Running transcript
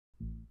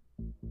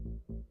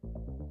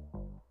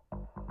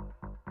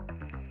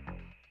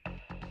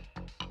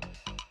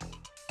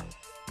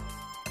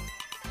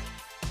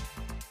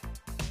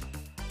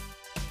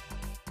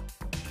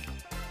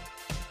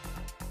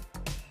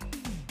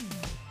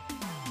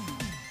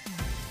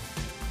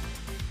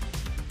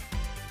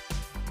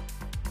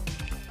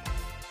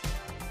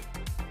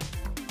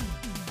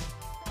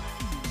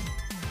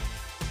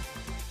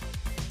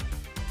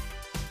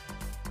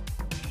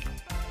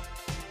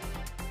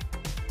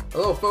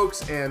Hello,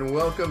 folks, and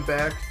welcome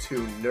back to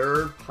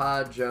Nerd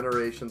Pod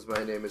Generations.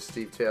 My name is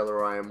Steve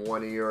Taylor. I am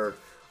one of your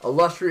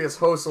illustrious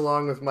hosts,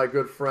 along with my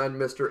good friend,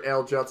 Mr.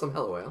 Al Judson.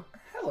 Hello, Al.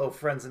 Hello,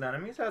 friends and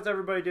enemies. How's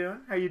everybody doing?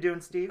 How you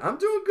doing, Steve? I'm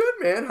doing good,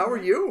 man. How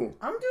are you?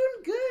 I'm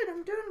doing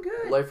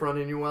good. Life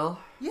running you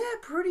well? Yeah,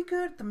 pretty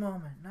good at the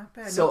moment. Not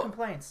bad. So, no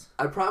complaints.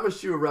 I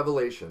promised you a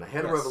revelation. I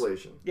had a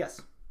revelation. Yes.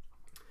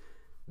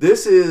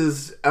 This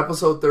is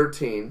episode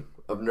 13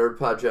 of Nerd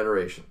Pod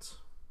Generations.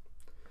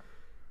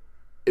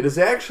 It is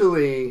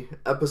actually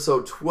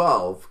episode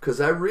 12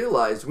 because I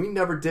realized we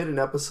never did an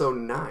episode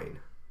 9.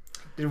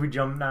 Did we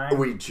jump 9?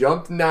 We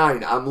jumped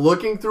 9. I'm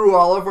looking through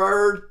all of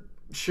our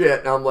shit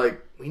and I'm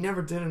like, we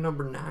never did a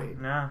number 9.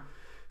 No.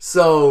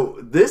 So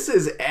this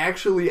is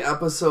actually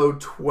episode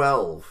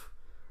 12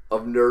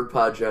 of Nerd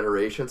Pod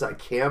Generations. I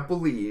can't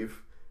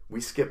believe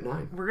we skipped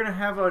 9. We're gonna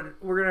have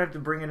to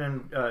bring in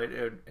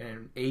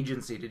an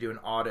agency to do an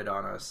audit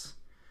on us.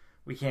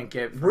 We can't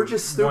get We're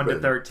just stupid. 1 to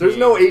 13. There's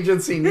no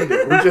agency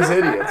needed. We're just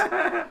idiots.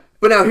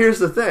 But now here's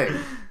the thing.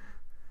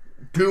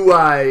 Do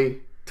I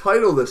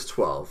title this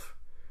 12?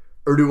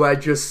 Or do I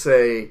just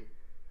say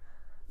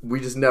we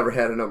just never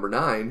had a number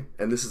 9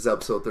 and this is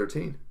episode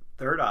 13?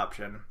 Third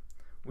option,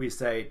 we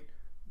say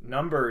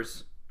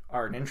numbers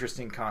are an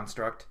interesting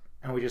construct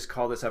and we just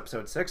call this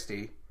episode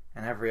 60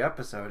 and every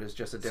episode is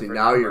just a different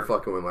now number. You're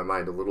fucking with my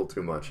mind a little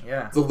too much.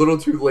 Yeah. It's a little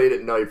too late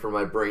at night for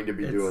my brain to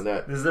be doing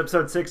that. This is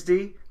episode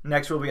 60.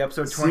 Next will be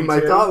episode 22. See,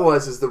 my thought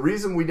was the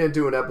reason we didn't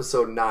do an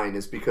episode 9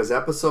 is because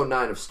episode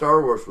 9 of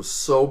Star Wars was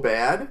so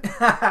bad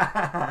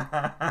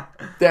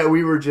that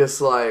we were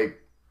just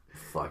like,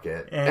 fuck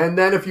it. And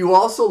then if you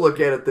also look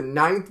at it, the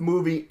 9th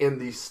movie in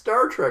the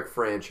Star Trek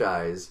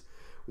franchise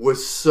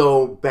was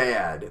so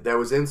bad. That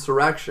was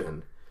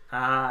Insurrection.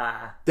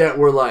 That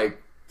we're like...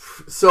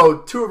 So,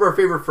 2 of our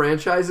favorite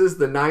franchises,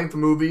 the 9th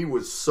movie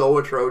was so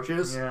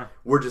atrocious,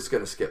 we're just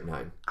going to skip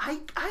 9. I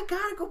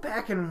gotta go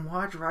back and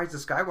watch Rise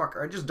of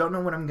Skywalker. I just don't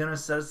know when I'm going to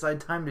set aside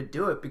time to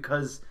do it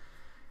because...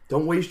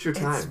 Don't waste your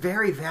time. It's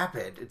very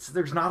vapid.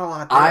 There's not a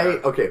lot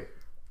there. Okay,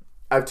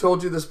 I've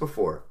told you this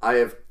before. I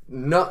have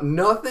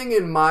nothing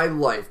in my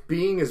life,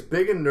 being as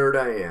big a nerd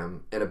I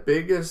am, and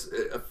as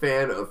a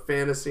fan of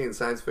fantasy and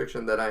science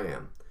fiction that I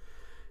am,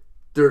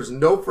 there's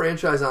no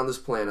franchise on this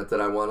planet that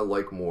I want to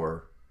like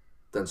more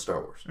than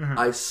Star Wars. Mm-hmm.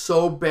 I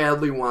so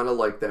badly want to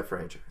like that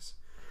franchise.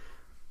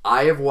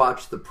 I have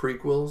watched the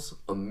prequels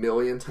a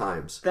million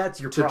times. That's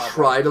your problem. To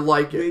try to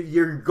like it.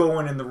 You're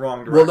going in the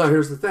wrong direction. Well, no,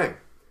 here's the thing.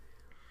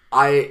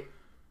 I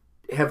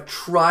have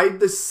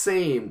tried the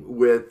same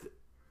with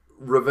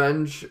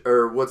Revenge of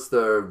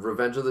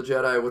the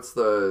Jedi? What's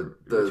the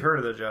Return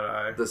of the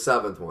Jedi. The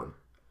 7th one.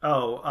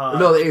 Oh,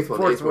 no, the 8th one.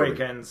 Force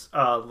Awakens,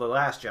 The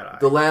Last Jedi.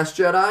 The Last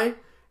Jedi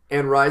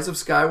and Rise of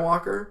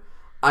Skywalker.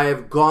 I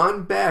have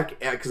gone back,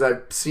 because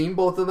I've seen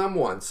both of them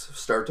once,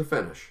 start to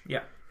finish.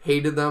 Yeah.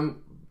 Hated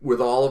them with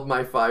all of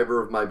my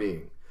fiber of my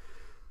being.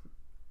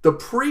 The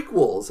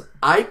prequels,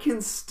 I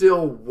can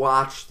still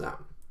watch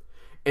them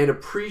and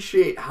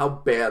appreciate how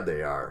bad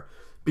they are.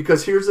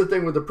 Because here's the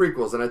thing with the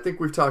prequels, and I think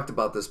we've talked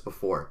about this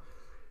before.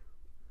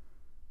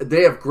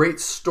 They have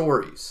great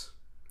stories.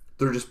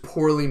 They're just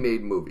poorly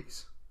made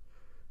movies.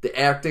 The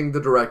acting,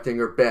 the directing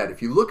are bad.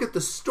 If you look at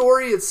the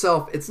story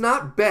itself, it's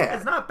not bad.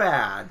 It's not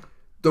bad.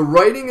 The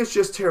writing is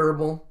just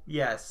terrible.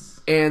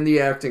 Yes. And the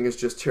acting is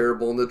just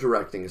terrible, and the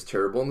directing is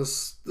terrible, and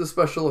the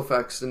special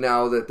effects,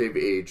 now that they've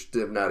aged,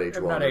 have not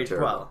aged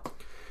well.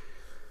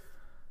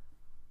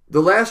 The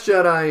Last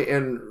Jedi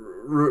and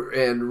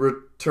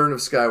Return of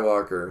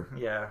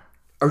Skywalker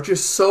are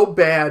just so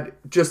bad,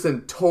 just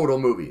in total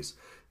movies,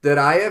 that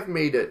I have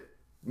made it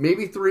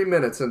maybe 3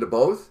 minutes into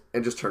both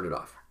and just turned it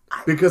off.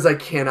 Because I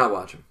cannot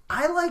watch them.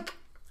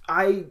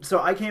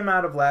 So I came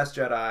out of Last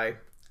Jedi...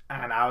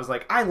 And I was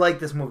like, I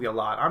like this movie a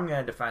lot. I'm going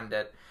to defend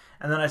it.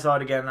 And then I saw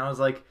it again, and I was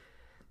like,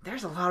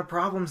 there's a lot of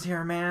problems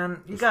here,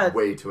 man. There's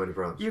way too many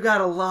problems. You got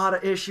a lot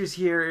of issues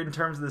here in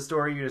terms of the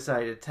story you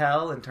decided to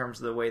tell, in terms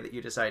of the way that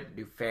you decided to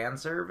do fan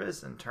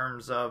service, in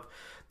terms of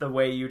the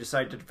way you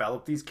decide to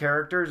develop these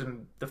characters,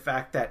 and the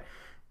fact that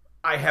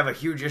I have a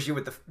huge issue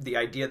with the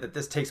idea that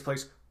this takes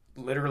place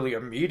literally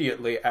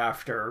immediately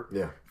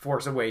after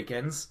Force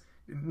Awakens.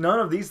 None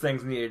of these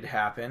things needed to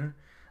happen.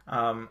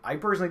 I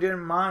personally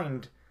didn't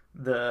mind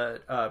the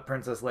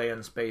Princess Leia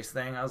in space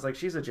thing. I was like,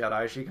 she's a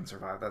Jedi, she can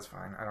survive, that's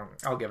fine.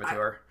 I'll give it to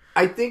her.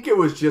 I think it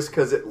was just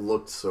because it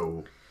looked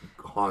so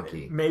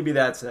honky. Maybe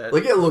that's it.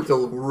 Like, it looked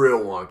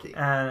real wonky.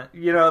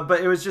 But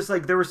it was just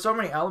like, there were so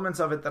many elements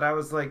of it that I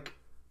was like,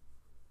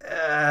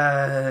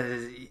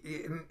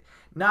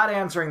 not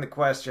answering the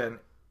question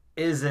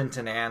isn't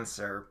an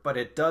answer, but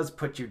it does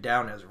put you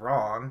down as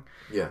wrong.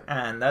 Yeah.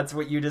 And that's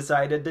what you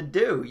decided to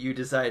do. You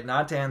decided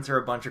not to answer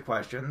a bunch of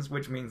questions,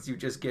 which means you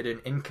just get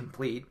an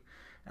incomplete.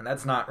 And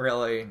that's not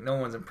really, no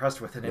one's impressed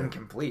with an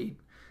incomplete.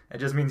 It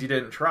just means you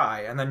didn't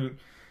try. And then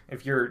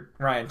if you're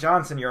Ryan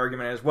Johnson, your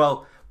argument is,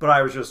 well, but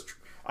I was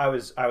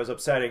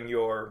upsetting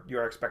your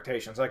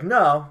expectations. Like,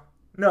 no.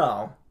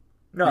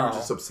 No. You were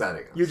just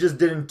upsetting us. You just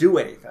didn't do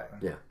anything.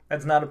 Yeah.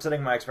 That's not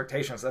upsetting my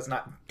expectations. That's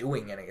not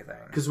doing anything.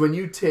 Because when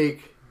you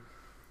take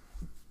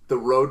the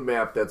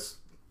roadmap that's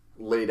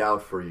laid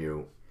out for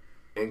you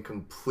and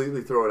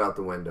completely throw it out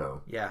the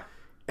window. Yeah.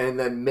 And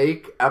then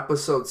make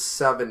episode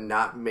 7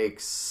 not make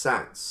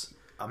sense.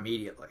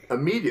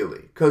 Immediately.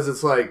 Because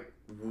it's like,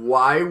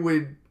 why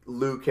would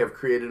Luke have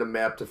created a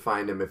map to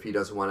find him if he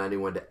doesn't want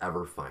anyone to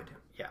ever find him?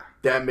 Yeah.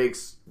 That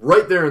makes,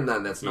 right there and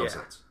then, that's no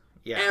sense.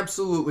 Yeah.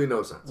 Absolutely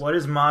no sense. What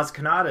is Maz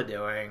Kanata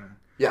doing?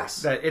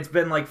 Yes. That it's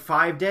been like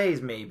 5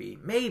 days, maybe.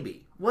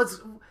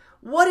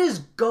 What is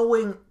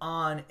going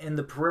on in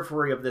the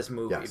periphery of this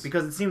movie? Yes.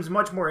 Because it seems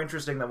much more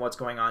interesting than what's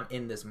going on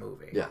in this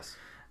movie. Yes.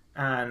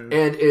 And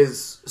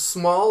as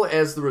small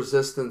as the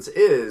resistance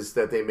is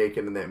that they make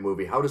it in that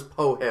movie, how does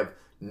Poe have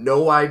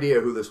no idea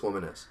who this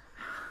woman is?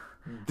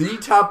 The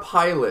top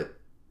pilot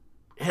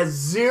has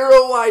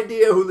zero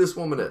idea who this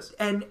woman is.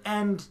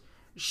 And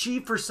she,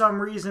 for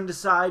some reason,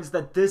 decides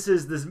that this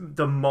is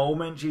the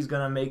moment she's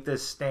going to make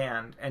this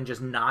stand and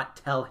just not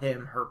tell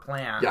him her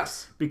plan.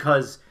 Yes.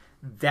 Because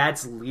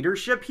that's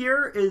leadership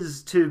here,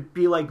 is to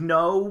be like,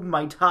 no,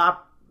 my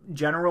top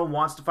general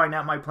wants to find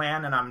out my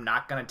plan, and I'm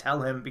not going to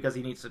tell him because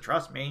he needs to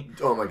trust me.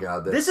 Oh my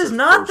God. This is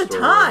not the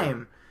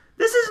time.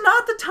 This is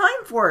not the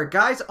time for it,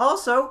 guys.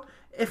 Also,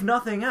 if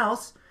nothing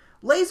else,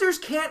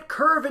 lasers can't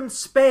curve in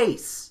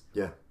space.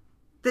 Yeah.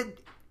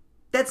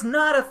 That's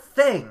not a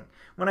thing.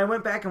 When I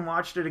went back and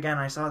watched it again,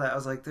 I saw that. I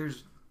was like,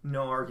 there's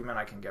no argument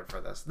I can get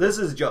for this. This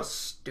is just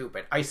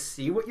stupid. I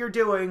see what you're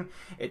doing.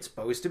 It's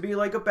supposed to be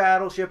like a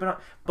battleship,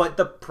 but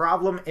the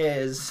problem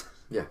is,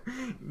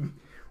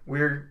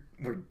 we're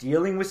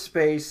dealing with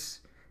space.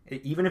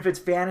 Even if it's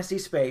fantasy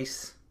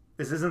space,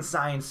 this isn't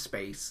science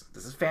space.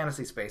 This is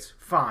fantasy space.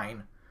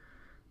 Fine.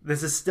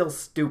 This is still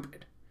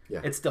stupid.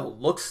 Yeah. It still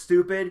looks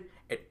stupid.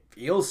 It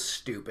feels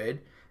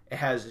stupid. It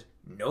has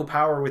no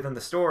power within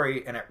the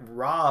story, and it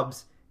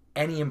robs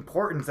any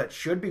importance that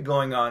should be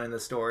going on in the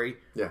story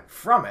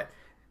from it.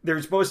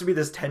 There's supposed to be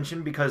this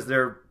tension because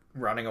they're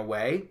running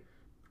away.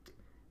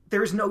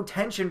 There's no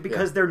tension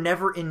because they're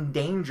never in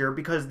danger,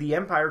 because the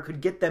Empire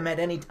could get them at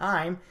any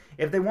time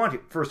if they want to.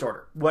 First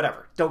Order.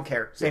 Whatever. Don't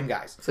care. Same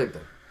guys. Same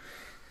thing.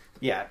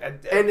 Yeah.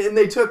 And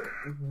they took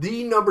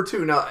the number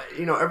 2. Now,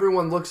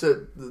 everyone looks at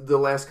the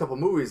last couple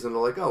movies and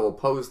they're like, oh, well,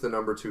 Poe's the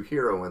number 2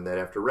 hero in that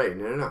after Rey.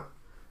 No.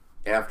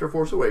 After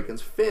Force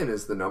Awakens, Finn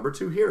is the number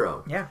 2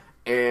 hero. Yeah.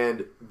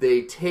 And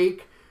they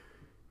take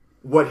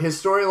what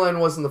his storyline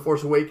was in The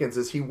Force Awakens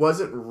is he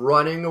wasn't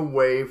running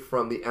away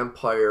from the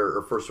Empire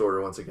or First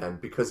Order once again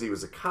because he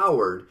was a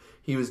coward.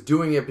 He was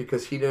doing it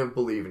because he didn't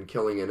believe in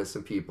killing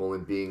innocent people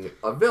and being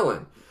a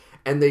villain.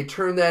 And they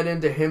turn that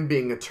into him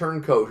being a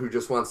turncoat who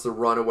just wants to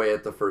run away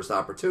at the first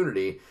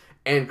opportunity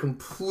and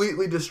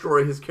completely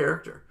destroy his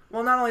character.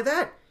 Well, not only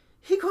that,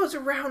 he goes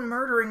around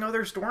murdering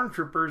other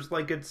stormtroopers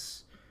like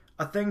it's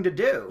a thing to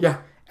do.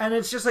 Yeah. And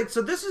it's just like,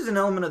 so this is an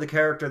element of the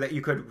character that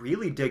you could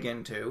really dig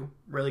into,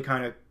 really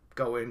kind of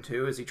go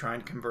into. Is he trying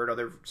to convert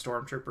other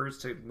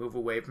stormtroopers to move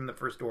away from the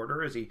First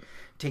Order? Is he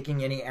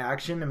taking any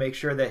action to make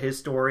sure that his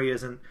story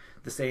isn't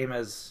the same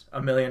as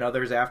a million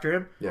others after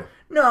him? Yeah.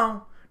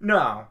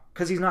 No,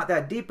 because he's not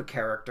that deep a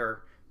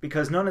character,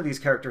 because none of these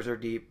characters are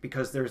deep,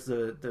 because there's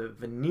the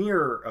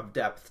veneer of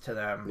depth to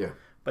them. Yeah.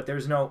 But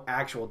there's no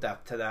actual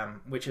depth to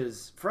them, which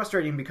is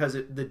frustrating because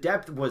the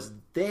depth was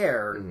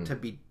there to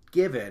be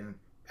given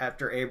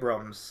after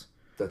Abrams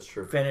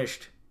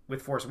finished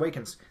with Force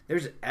Awakens.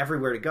 There's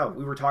everywhere to go.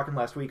 We were talking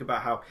last week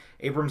about how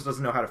Abrams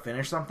doesn't know how to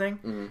finish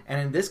something, and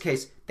in this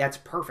case, that's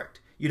perfect.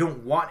 You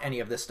don't want any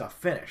of this stuff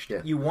finished.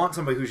 Yeah. You want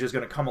somebody who's just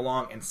going to come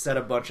along and set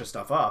a bunch of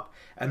stuff up,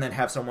 and then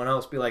have someone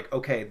else be like,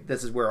 okay,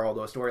 this is where all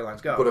those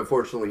storylines go. But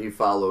unfortunately, he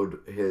followed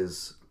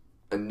his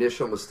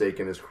initial mistake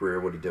in his career,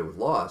 what he did with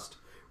Lost,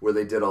 where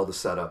they did all the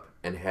setup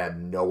and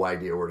had no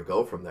idea where to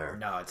go from there.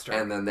 No, it's true.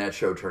 And then that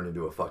show turned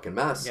into a fucking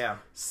mess. Yeah.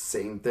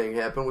 Same thing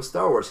happened with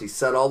Star Wars. He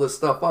set all this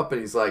stuff up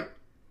and he's like,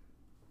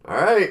 all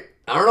right,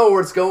 I don't know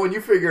where it's going. You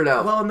figure it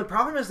out. Well, and the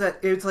problem is that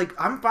it's like,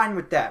 I'm fine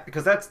with that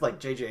because that's like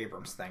J.J.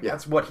 Abrams' thing. Yeah.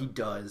 That's what he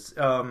does.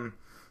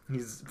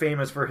 He's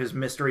famous for his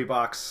mystery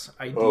box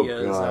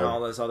ideas and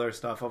all this other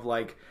stuff of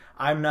like,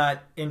 I'm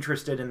not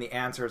interested in the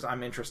answers.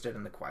 I'm interested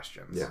in the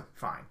questions. Yeah.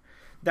 Fine.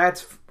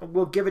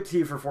 We'll give it to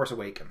you for Force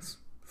Awakens.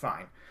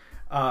 Fine.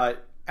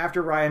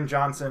 After Rian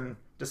Johnson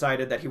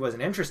decided that he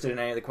wasn't interested in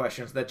any of the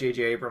questions, that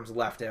J.J. Abrams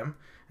left him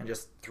and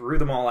just threw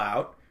them all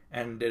out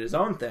and did his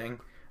own thing.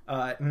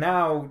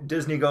 Now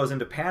Disney goes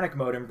into panic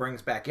mode and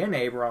brings back in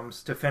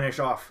Abrams to finish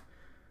off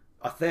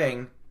a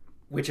thing,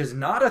 which is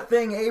not a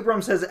thing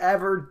Abrams has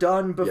ever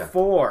done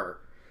before.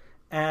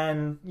 Yeah.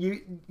 And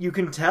you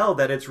can tell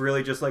that it's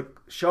really just like,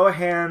 show of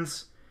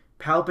hands,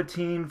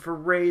 Palpatine for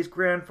Rey's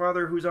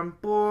grandfather, who's on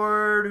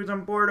board.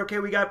 Okay,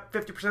 we got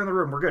 50% of the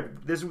room. We're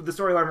good. This is the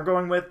storyline we're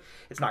going with.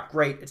 It's not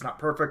great. It's not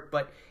perfect,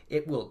 but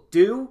it will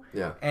do.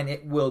 Yeah. And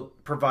it will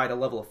provide a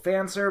level of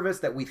fan service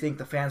that we think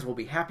the fans will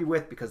be happy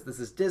with, because this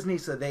is Disney,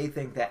 so they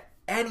think that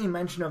any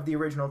mention of the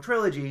original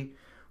trilogy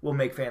will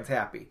make fans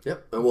happy.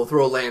 Yep, and we'll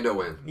throw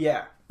Lando in.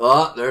 Yeah.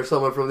 Oh, there's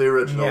someone from the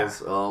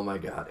originals. Yeah. Oh my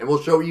god. And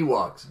we'll show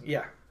Ewoks.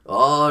 Yeah.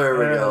 Oh, there we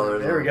go.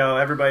 There we go.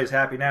 Everybody's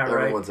happy now,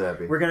 right? Everyone's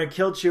happy. We're going to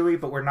kill Chewie,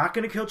 but we're not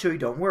going to kill Chewie.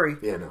 Don't worry.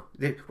 Yeah, no.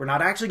 We're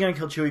not actually going to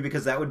kill Chewie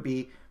because that would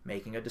be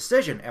making a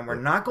decision. And we're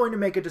not going to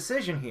make a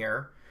decision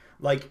here.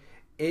 Like,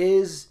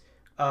 is,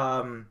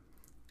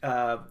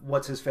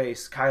 what's his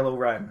face? Kylo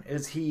Ren.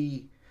 Is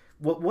he...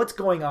 What's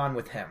going on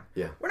with him?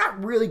 Yeah. We're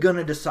not really going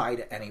to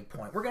decide at any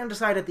point. We're going to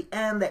decide at the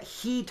end that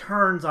he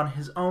turns on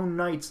his own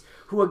knights,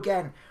 who,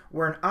 again,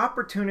 were an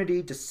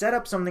opportunity to set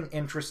up something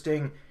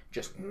interesting,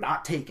 just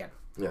not taken.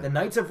 Yeah. The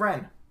Knights of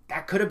Ren,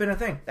 that could have been a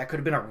thing. That could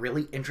have been a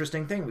really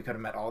interesting thing. We could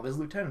have met all of his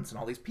lieutenants and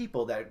all these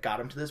people that got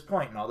him to this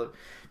point and all the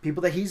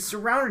people that he's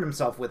surrounded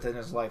himself with in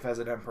his life as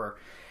an emperor.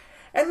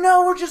 And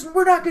no,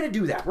 we're not going to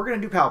do that. We're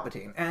going to do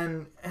Palpatine.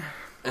 And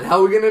how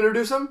are we going to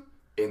introduce him?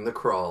 In the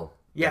crawl.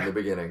 Yeah. In the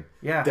beginning.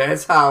 Yeah.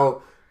 That's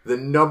how the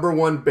number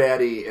one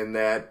baddie in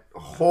that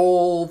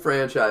whole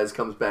franchise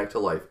comes back to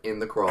life. In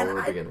the crawl in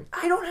the beginning.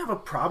 I don't have a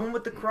problem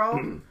with the crawl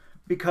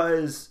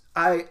because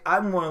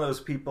I'm one of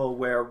those people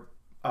where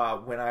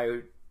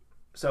to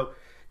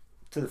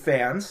the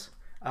fans,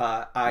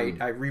 I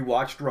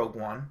rewatched Rogue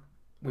One.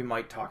 We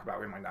might talk about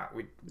it, we might not.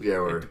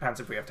 It depends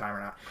if we have time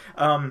or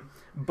not.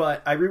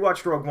 But I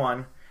rewatched Rogue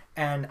One,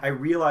 and I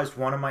realized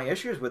one of my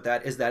issues with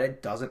that is that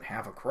it doesn't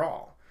have a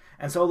crawl.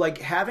 And so, like,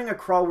 having a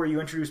crawl where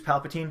you introduce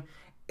Palpatine,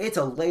 it's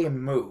a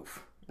lame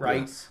move,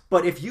 right? Yes.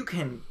 But if you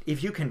can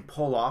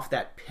pull off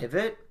that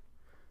pivot,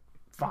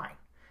 fine.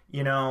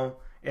 You know,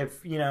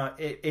 if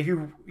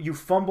you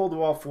fumble the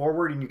ball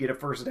forward and you get a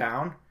first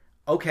down,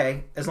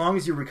 okay, as long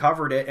as you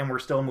recovered it and we're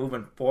still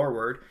moving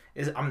forward,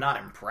 I'm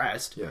not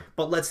impressed. Yeah.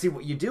 But let's see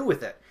what you do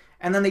with it.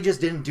 And then they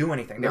just didn't do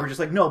anything. They were just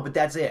like, no, but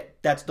that's it.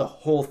 That's the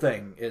whole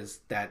thing,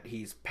 is that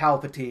he's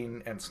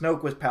Palpatine, and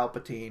Snoke was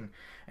Palpatine,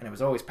 and it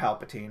was always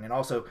Palpatine. And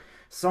also,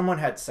 someone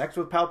had sex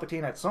with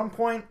Palpatine at some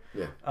point,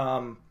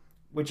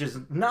 which is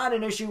not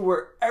an issue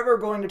we're ever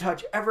going to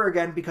touch ever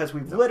again, because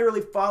we've literally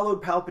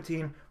followed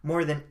Palpatine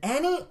more than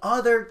any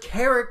other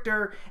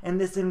character in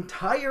this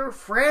entire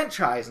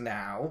franchise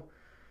now.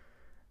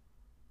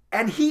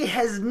 And he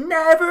has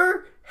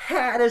never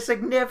had a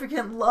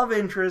significant love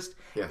interest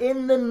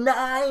in the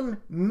 9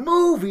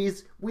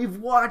 movies we've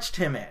watched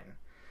him in.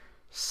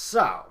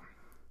 So,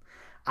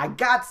 I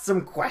got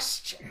some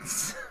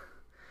questions.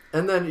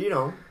 And then,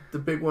 the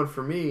big one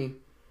for me,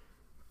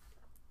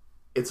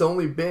 it's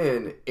only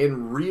been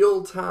in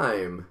real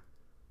time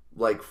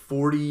like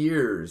 40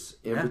 years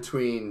in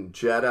between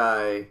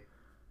Jedi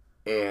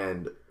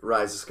and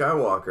Rise of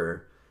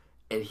Skywalker,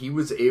 and he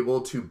was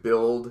able to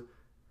build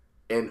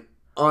an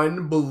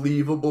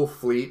unbelievable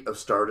fleet of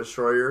Star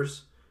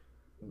Destroyers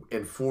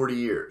in 40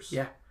 years.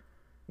 Yeah.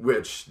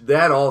 Which,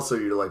 that also,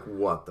 you're like,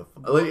 what the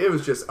fuck? Like, it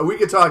was just, we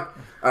could talk,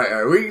 all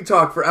right, we can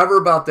talk forever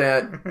about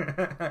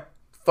that.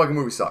 Fucking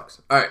movie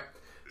sucks. All right.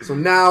 So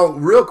now,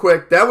 real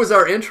quick, that was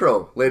our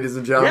intro, ladies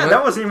and gentlemen. Yeah,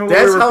 that wasn't even what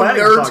we were planning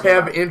to talk about. That's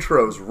how nerds have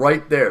intros,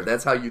 right there.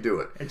 That's how you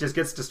do it. It just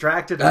gets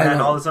distracted, and then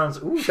all of a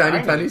sudden, ooh,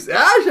 shiny pennies.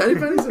 Shiny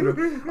pennies.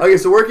 Okay,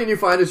 so where can you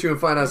find us? You can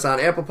find us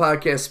on Apple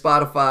Podcasts,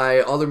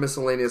 Spotify, other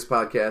miscellaneous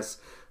podcasts,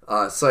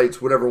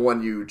 sites, whatever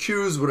one you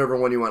choose, whatever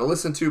one you want to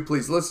listen to.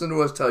 Please listen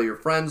to us. Tell your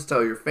friends.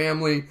 Tell your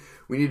family.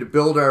 We need to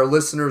build our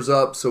listeners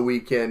up so we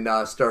can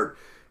start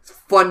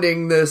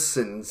funding this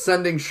and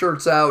sending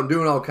shirts out and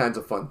doing all kinds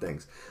of fun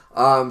things.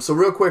 So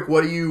real quick,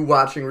 what are you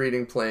watching,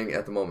 reading, playing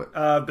at the moment?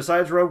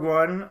 Besides Rogue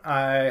One,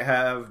 I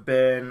have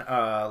been,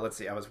 let's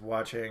see, I was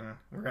watching,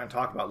 we're going to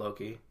talk about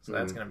Loki, so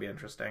that's going to be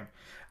interesting.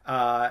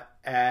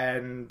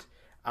 And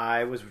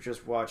I was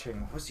just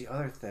watching, what was the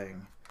other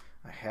thing?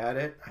 I had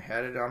it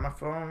on my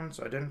phone,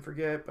 so I didn't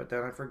forget, but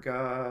then I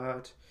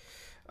forgot.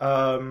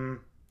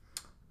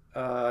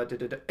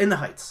 In the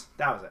Heights.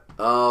 That was it.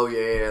 Oh,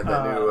 yeah,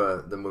 that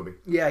new the movie.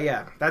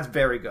 Yeah, that's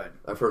very good.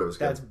 I've heard it was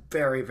good. That's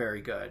very,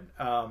 very good.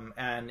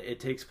 And it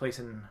takes place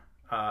in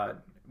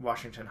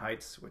Washington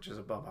Heights, which is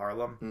above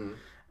Harlem.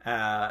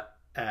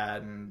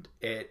 And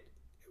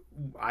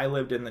I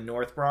lived in the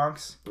North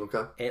Bronx.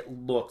 Okay. It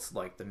looks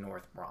like the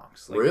North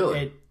Bronx. Like, really?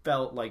 It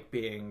felt like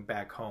being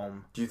back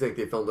home. Do you think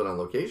they filmed it on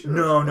location?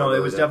 No, it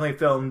was definitely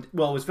filmed.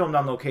 Well, it was filmed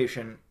on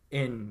location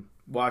in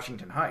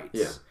Washington Heights.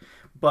 Yeah.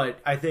 But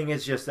I think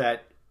it's just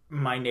that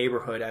my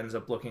neighborhood ends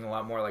up looking a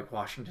lot more like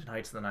Washington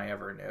Heights than I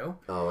ever knew.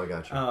 Oh, I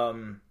got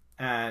you.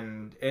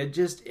 And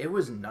it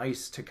was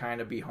nice to kind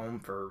of be home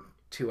for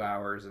 2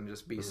 hours and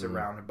just be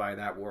surrounded by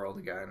that world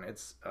again.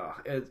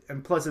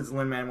 And plus it's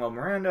Lin-Manuel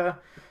Miranda,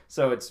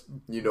 so it's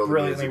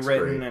brilliantly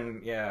written, great.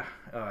 And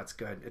it's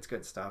good. It's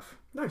good stuff.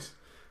 Nice.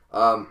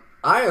 I,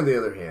 on the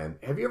other hand,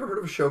 have you ever heard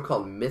of a show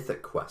called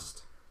Mythic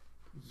Quest?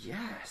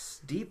 Yes,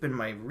 deep in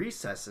my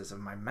recesses of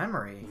my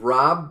memory.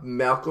 Rob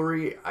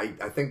McElhenney, I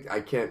think,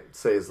 I can't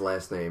say his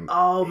last name.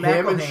 Oh,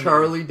 him and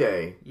Charlie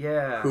Day.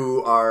 Yeah.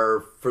 Who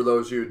are, for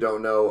those of you who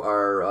don't know,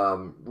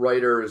 are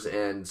writers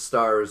and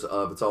stars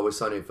of It's Always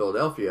Sunny in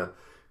Philadelphia,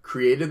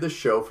 created the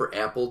show for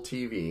Apple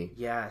TV.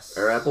 Yes.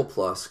 Or Apple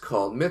Plus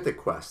called Mythic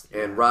Quest.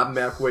 Yes. And Rob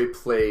McElhenney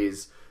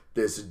plays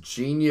this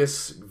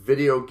genius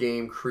video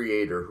game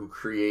creator who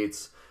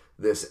creates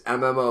this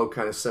MMO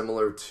kind of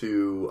similar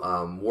to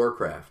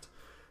Warcraft,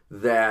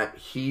 that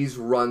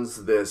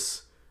runs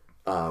this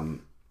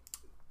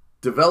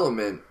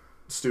development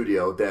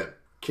studio that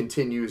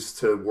continues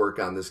to work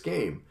on this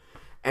game.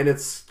 And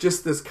it's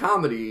just this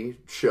comedy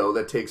show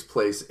that takes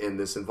place in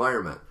this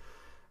environment.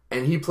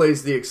 And he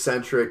plays the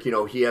eccentric,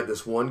 he had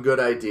this one good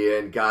idea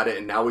and got it,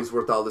 and now he's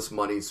worth all this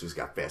money, so he's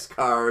got fast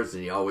cars,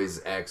 and he always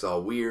acts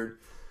all weird.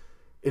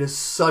 It is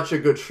such a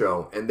good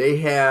show. And they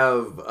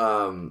have,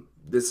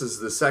 this is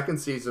the second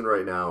season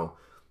right now,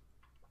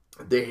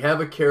 they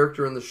have a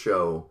character in the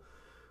show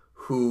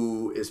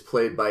who is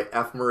played by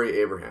F. Murray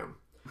Abraham.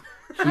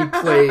 He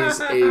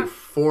plays a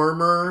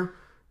former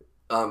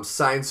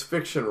science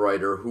fiction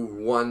writer who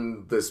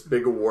won this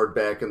big award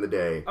back in the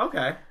day.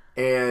 Okay.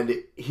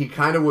 And he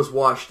kind of was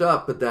washed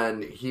up, but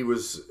then he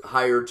was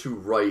hired to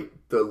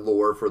write the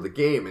lore for the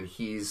game, and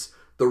he's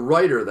the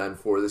writer then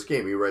for this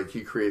game.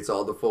 He creates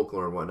all the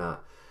folklore and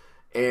whatnot.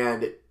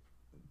 And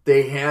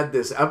they had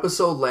this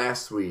episode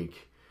last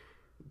week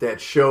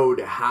that showed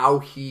how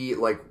he,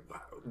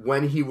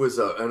 when he was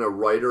a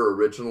writer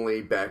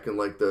originally back in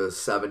the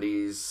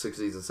 70s,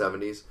 60s,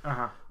 and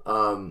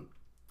 70s,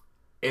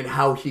 and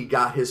how he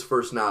got his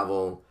first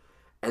novel,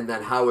 and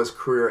then how his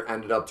career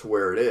ended up to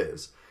where it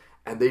is.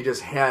 And they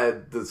just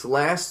had this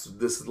last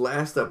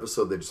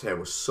episode they just had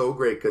was so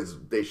great because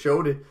they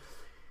showed it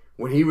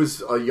when he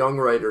was a young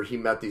writer. He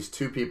met these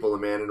two people, a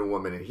man and a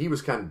woman, and he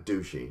was kind of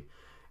douchey,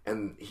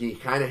 and he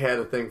kind of had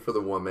a thing for the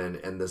woman,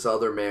 and this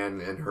other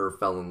man and her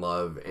fell in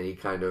love, and he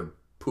kind of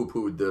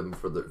poo-pooed them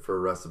for the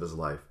rest of his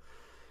life.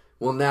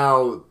 Well,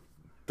 now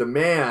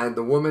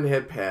the woman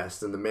had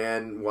passed, and the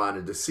man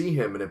wanted to see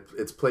him, and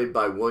it's played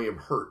by William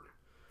Hurt.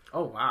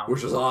 Oh wow,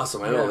 which is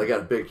awesome. I know they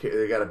got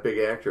a big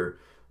actor.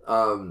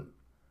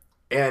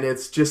 And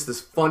it's just this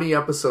funny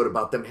episode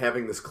about them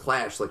having this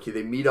clash.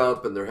 They meet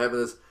up and they're having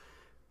this,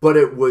 but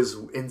it was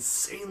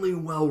insanely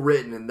well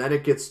written. And then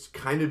it gets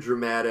kind of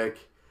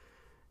dramatic,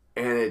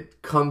 and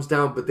it comes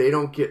down, but they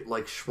don't get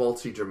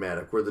schmaltzy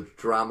dramatic where the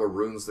drama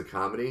ruins the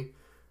comedy.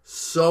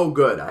 So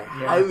good. I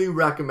highly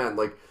recommend.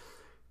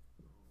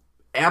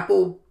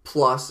 Apple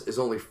Plus is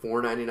only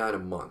 $4.99 a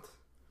month.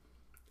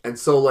 And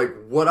so,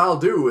 what I'll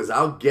do is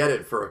I'll get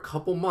it for a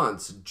couple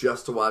months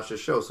just to watch the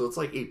show. So it's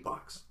 $8,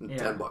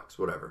 $10,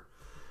 whatever.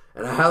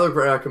 And I highly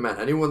recommend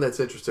anyone that's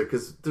interested,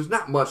 because there's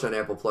not much on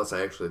Apple Plus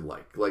I actually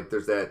like.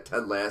 There's that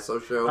Ted Lasso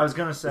show. I was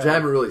going to say. Which I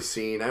haven't really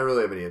seen. I don't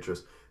really have any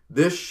interest.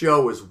 This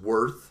show is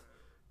worth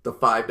the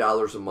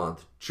 $5 a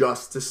month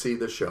just to see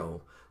the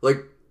show.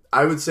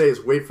 I would say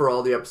is wait for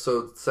all the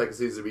episodes, second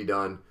season to be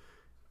done.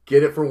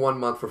 Get it for 1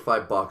 month for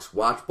 $5.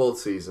 Watch both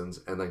seasons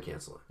and then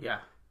cancel it. Yeah.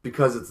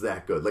 Because it's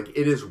that good.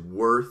 It is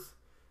worth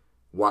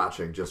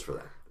watching just for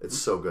that. It's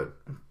so good.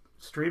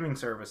 Streaming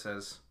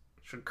services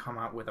should come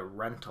out with a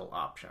rental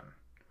option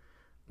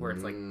where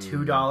it's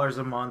 $2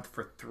 a month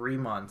for 3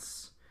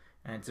 months,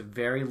 and it's a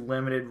very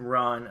limited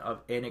run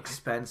of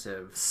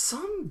inexpensive.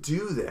 Some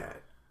do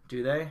that.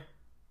 Do they?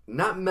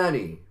 Not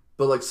many,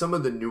 but some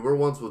of the newer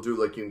ones will do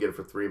you can get it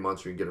for 3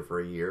 months or you can get it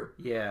for a year.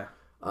 Yeah.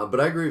 But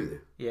I agree with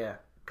you. Yeah.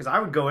 Because I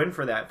would go in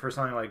for that for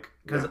something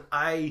because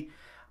I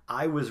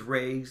was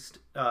raised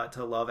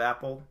to love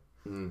Apple,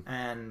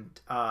 and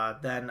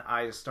then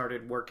I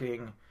started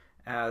working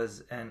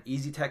as an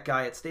Easy Tech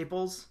guy at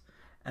Staples,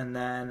 and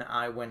then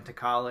I went to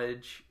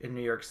college in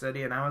New York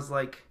City, and I was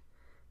like,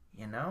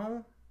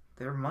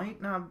 there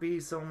might not be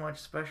so much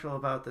special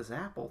about this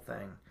Apple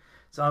thing.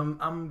 So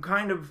I'm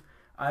kind of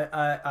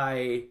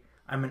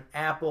I'm an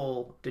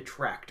Apple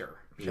detractor,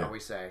 shall we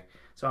say.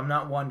 So I'm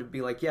not one to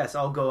be yes,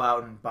 I'll go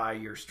out and buy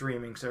your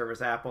streaming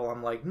service, Apple.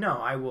 I'm no,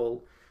 I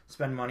will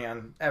spend money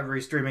on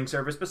every streaming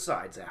service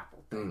besides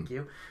Apple. Thank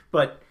you.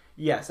 But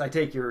yes, I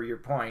take your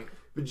point.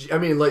 But I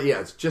mean,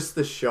 it's just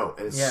the show,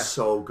 and it's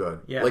so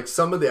good. Yeah.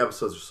 Some of the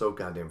episodes are so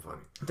goddamn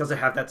funny. Does it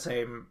have that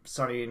same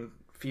Sunny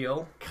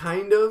feel?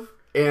 Kind of.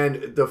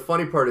 And the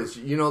funny part is,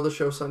 the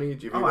show Sunny?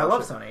 I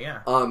love Sunny, yeah.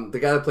 The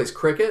guy that plays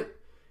Cricket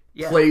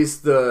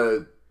plays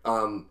the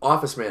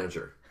office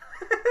manager.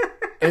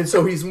 And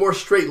so he's more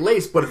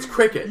straight-laced, but it's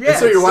Cricket. Yeah, and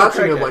so you're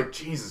watching Cricket. him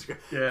Jesus.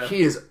 Yeah.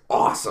 He is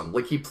awesome.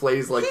 He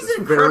plays he's this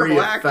very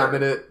actor.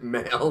 effeminate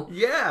male.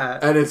 Yeah.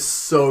 And it's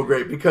so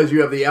great because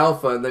you have the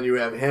alpha and then you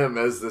have him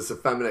as this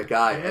effeminate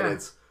guy. Yeah. And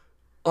it's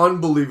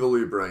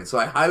unbelievably brilliant. So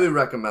I highly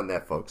recommend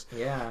that, folks.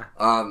 Yeah.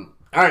 All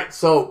right,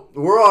 so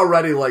we're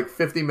already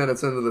 50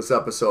 minutes into this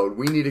episode.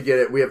 We need to get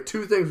it. We have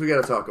two things we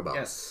got to talk about.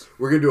 Yes.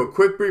 We're going to do a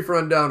quick brief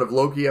rundown of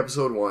Loki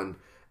episode 1.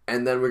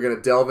 And then we're going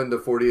to delve into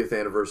 40th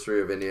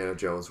anniversary of Indiana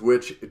Jones,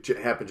 which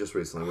happened just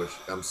recently, which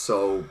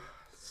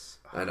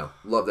I know.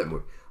 Love that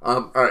movie.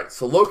 All right,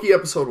 so Loki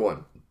episode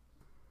 1.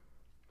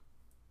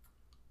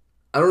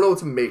 I don't know what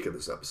to make of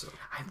this episode.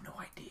 I have no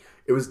idea.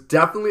 It was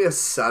definitely a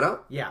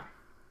setup. Yeah.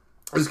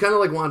 It was kind of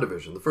like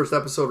WandaVision. The first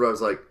episode where I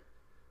was I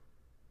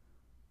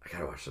got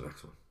to watch the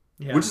next one.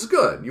 Yeah. Which is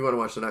good. You want to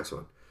watch the next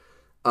one.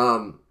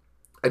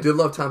 I did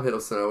love Tom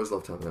Hiddleston. I always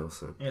love Tom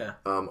Hiddleston. Yeah.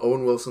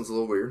 Owen Wilson's a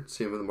little weird.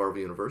 See him in the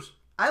Marvel Universe.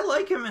 I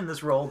like him in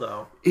this role,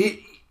 though.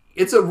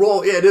 It's a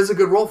role. Yeah, it is a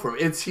good role for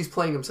him. He's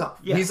playing himself.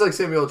 Yeah. He's like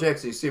Samuel L.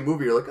 Jackson. You see a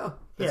movie, you're like, oh,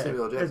 that's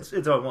Samuel L. Jackson.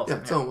 It's Owen Wilson.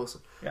 Yeah, it's Owen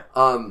Wilson. Yeah.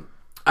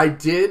 I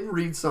did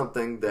read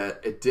something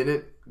that it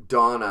didn't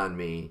dawn on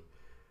me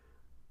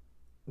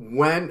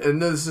when, and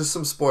this is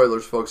some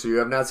spoilers, folks. So you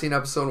have not seen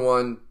episode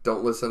 1,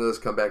 don't listen to this.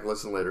 Come back and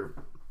listen later.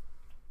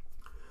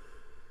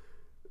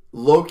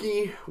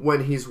 Loki,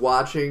 when he's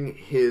watching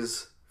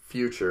his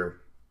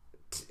future,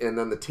 and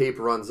then the tape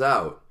runs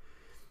out,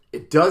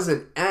 it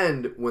doesn't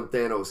end when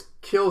Thanos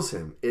kills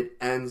him. It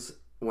ends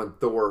when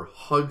Thor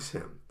hugs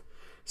him.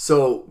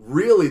 So,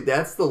 really,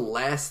 that's the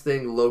last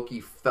thing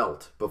Loki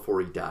felt before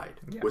he died,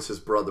 was his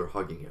brother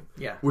hugging him.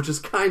 Yeah. Which is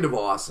kind of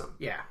awesome.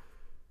 Yeah.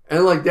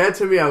 And, like, that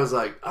to me, I was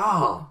like,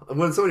 oh. And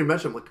when somebody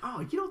mentioned it, I'm like,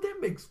 oh, you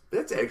know,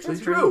 that's actually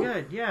true. That's really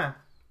good, yeah.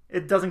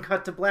 It doesn't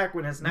cut to black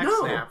when his neck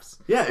snaps.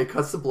 Yeah, it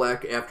cuts to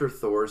black after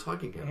Thor's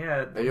hugging him.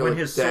 Yeah, and when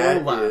his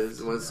soul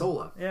left. When his soul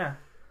left. Yeah.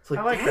 It's like,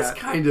 I like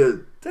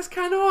that's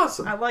kind of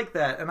awesome. I like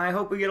that, and I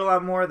hope we get a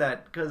lot more of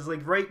that, because,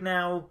 like, right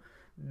now,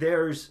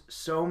 there's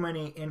so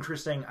many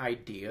interesting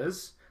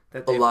ideas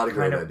that they've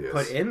kind of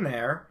put in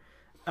there.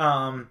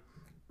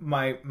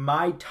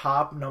 My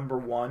top number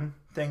one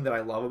thing that I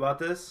love about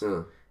this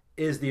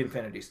is the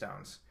Infinity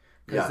Stones,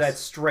 because that's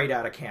straight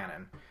out of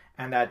canon.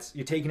 And that's,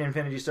 you take an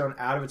Infinity Stone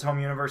out of its home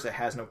universe, it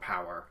has no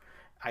power.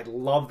 I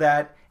love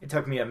that. It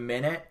took me a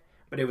minute,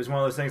 but it was one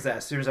of those things that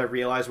as soon as I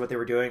realized what they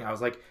were doing, I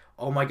was like,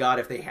 oh my god,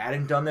 if they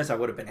hadn't done this, I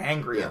would have been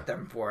angry at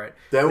them for it.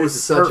 That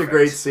was such a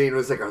great scene. It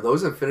was like, are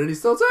those Infinity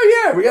Stones?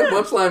 Oh yeah, we got a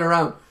bunch lying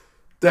around.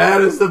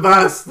 That is the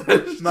best.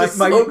 That's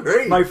so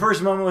great. My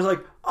first moment was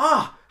like,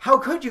 how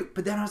could you?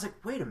 But then I was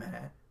like, wait a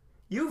minute.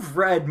 You've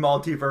read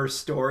multiverse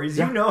stories.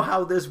 You know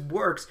how this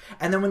works.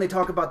 And then when they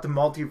talk about the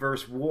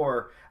multiverse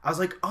war, I was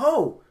like,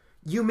 oh,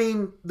 you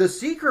mean the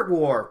Secret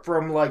War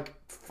from like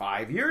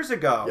 5 years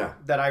ago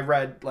that I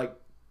read like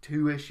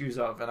 2 issues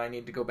of, and I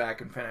need to go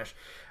back and finish.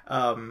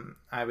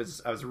 I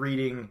was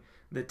reading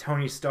that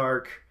Tony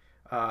Stark,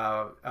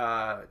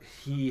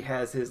 he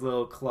has his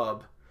little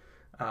club.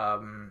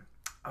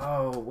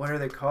 What are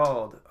they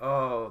called?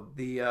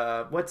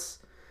 What's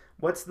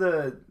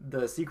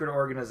the secret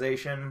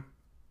organization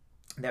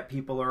that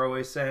people are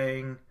always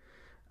saying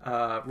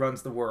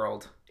runs the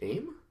world?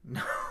 AIM?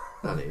 No.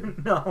 Not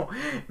AIM.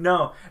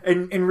 No.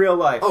 In real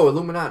life. Oh,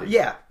 Illuminati.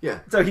 Yeah.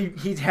 So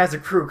he has a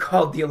crew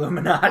called the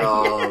Illuminati.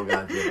 Oh,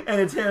 God. Yeah.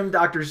 And it's him,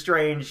 Doctor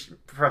Strange,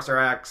 Professor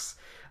X,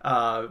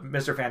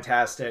 Mr.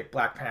 Fantastic,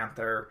 Black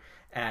Panther,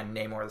 and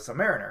Namor the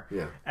Submariner.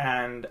 Yeah.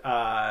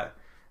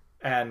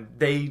 And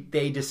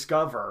they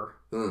discover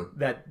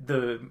that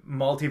the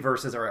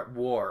multiverses are at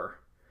war,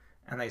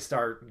 and they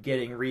start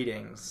getting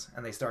readings,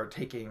 and they start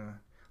taking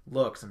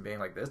looks and being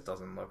like, this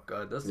doesn't look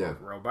good, this looks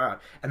real bad.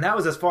 And that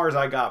was as far as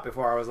I got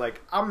before I was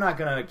like, I'm not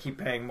gonna keep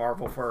paying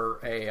Marvel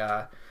for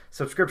a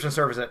subscription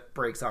service that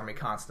breaks on me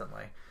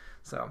constantly.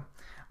 So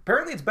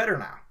apparently it's better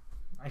now.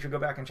 I should go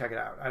back and check it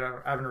out.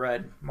 I haven't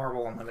read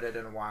Marvel Unlimited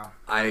in a while.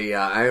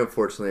 I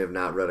unfortunately have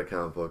not read a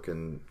comic book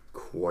in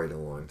quite a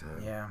long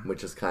time. Yeah.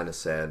 Which is kind of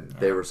sad. Yeah.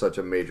 They were such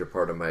a major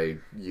part of my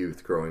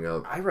youth growing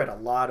up. I read a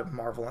lot of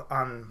Marvel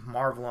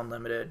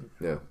Unlimited.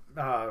 Yeah.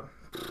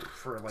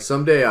 For like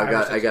someday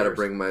I got to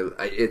bring my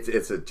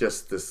it's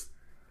just this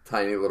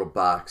tiny little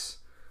box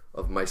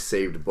of my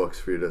saved books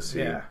for you to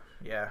see.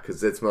 Yeah.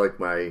 Because it's like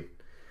my I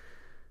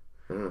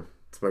don't know.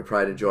 It's my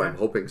pride and joy. I'm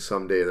hoping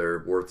someday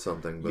they're worth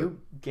something. But you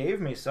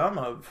gave me some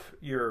of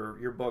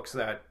your books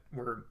that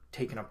were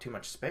taking up too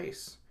much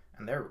space,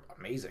 and they're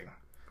amazing.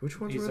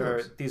 Which ones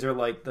these are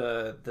like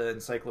the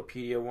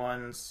encyclopedia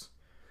ones.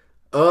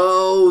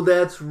 Oh,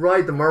 that's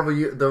right. The Marvel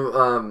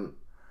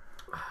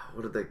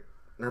what did they?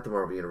 Not the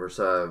Marvel Universe.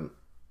 I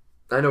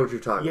know what you're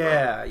talking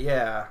about.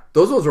 Yeah.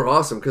 Those ones were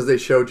awesome because they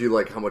showed you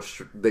like how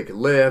much they could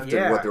lift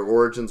and what their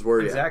origins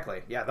were.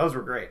 Exactly. Yeah, those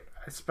were great.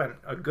 I spent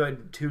a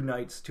good 2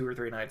 or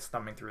 3 nights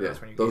thumbing through those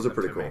when you those gave are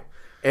pretty them to cool. me.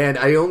 And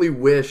I only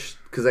wish,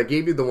 because I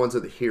gave you the ones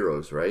of the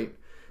heroes, right?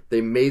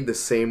 They made the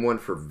same one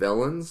for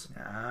villains.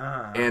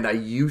 And I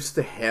used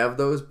to have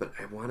those, but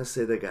I want to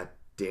say they got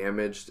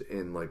damaged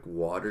in like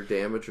water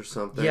damage or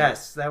something.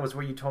 Yes, that was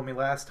what you told me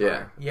last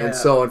time. Yeah. And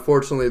so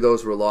unfortunately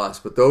those were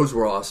lost, but those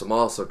were awesome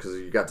also because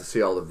you got to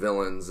see all the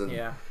villains. And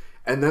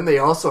then they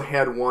also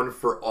had one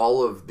for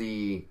all of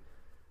the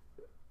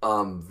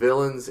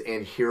villains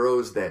and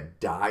heroes that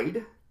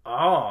died.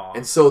 Oh.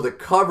 And so the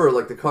cover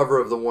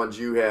of the ones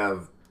you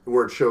have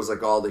where it shows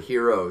like all the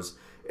heroes,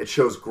 it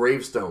shows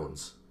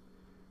gravestones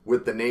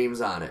with the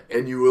names on it.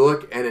 And you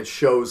look and it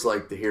shows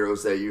like the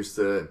heroes that used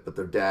to, but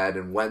they're dead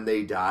and when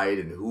they died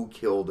and who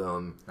killed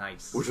them.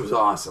 Nice. Which was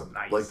awesome.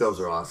 Nice. Like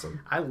those are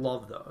awesome. I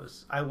love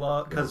those.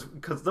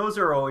 Because those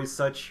are always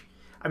such,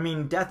 I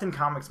mean, death in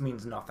comics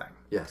means nothing.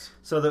 Yes.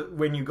 So that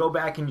when you go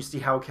back and you see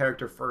how a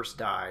character first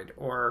died,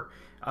 or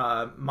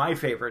my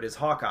favorite is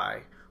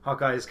Hawkeye.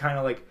 Hawkeye is kind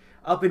of like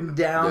up and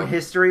down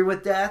history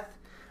with death.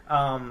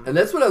 And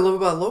that's what I love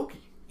about Loki.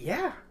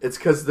 Yeah. It's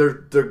because they're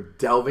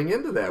delving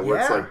into that, where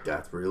it's Yeah. like,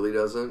 death really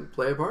doesn't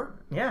play a part.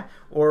 Yeah.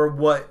 Or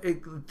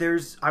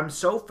I'm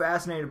so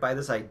fascinated by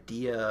this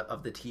idea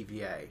of the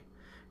TVA.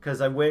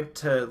 Because I went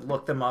to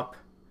look them up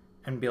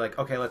and be like,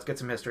 okay, let's get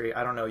some history.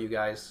 I don't know you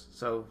guys,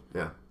 so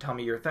tell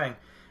me your thing.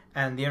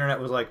 And the internet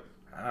was like,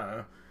 I don't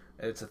know.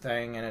 It's a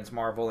thing, and it's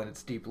Marvel, and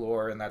it's deep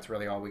lore, and that's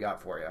really all we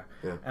got for you.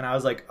 Yeah. And I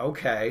was like,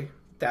 okay.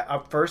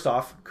 First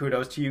off,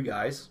 kudos to you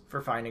guys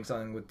for finding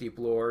something with deep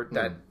lore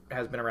that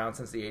has been around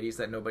since the 80s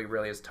that nobody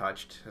really has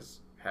touched. Has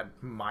had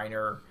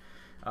minor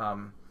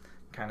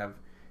kind of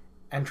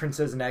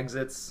entrances and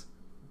exits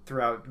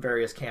throughout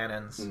various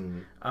canons.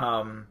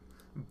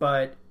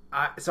 But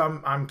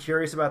I'm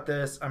curious about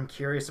this. I'm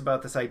curious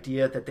about this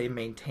idea that they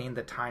maintain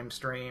the time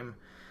stream,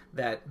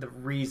 that the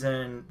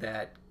reason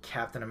that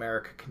Captain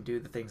America can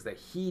do the things that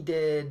he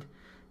did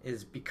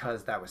is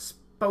because that was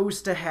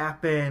supposed to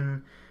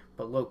happen,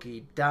 but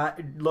Loki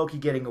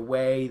getting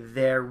away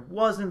there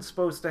wasn't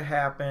supposed to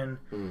happen.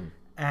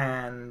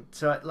 And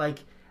so, like,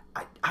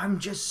 I'm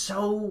just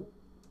so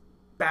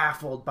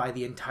baffled by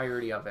the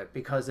entirety of it,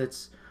 because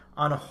it's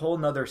on a whole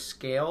nother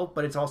scale,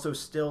 but it's also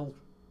still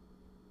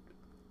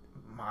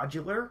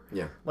modular.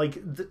 Yeah.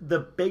 Like, the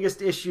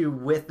biggest issue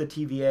with the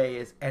TVA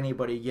is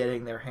anybody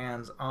getting their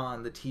hands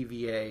on the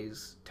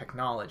TVA's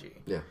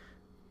technology. Yeah.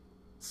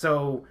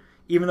 So,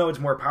 even though it's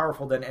more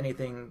powerful than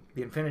anything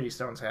the Infinity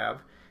Stones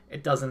have,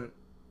 it doesn't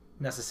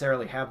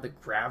necessarily have the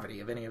gravity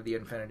of any of the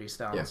Infinity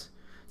Stones. Yeah.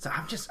 So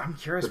I'm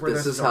curious where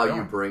this is how going.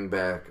 you bring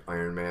back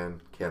Iron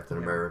Man, Captain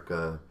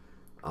America.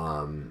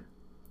 Why am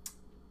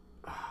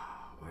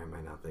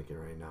I not thinking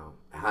right now?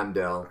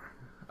 Heimdall.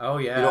 Oh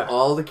yeah. You know,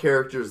 all the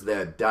characters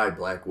that died.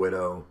 Black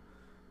Widow.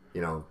 You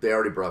know, they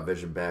already brought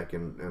Vision back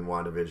in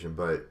WandaVision,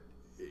 but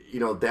you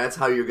know, that's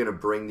how you're going to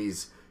bring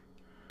these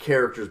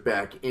characters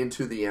back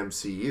into the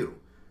MCU.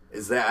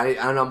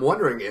 And I'm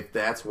wondering if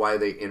that's why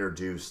they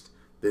introduced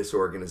this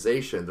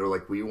organization. They're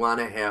like, we want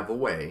to have a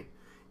way,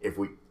 if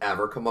we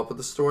ever come up with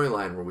a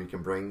storyline where we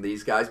can bring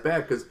these guys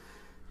back, because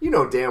you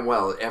know damn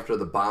well after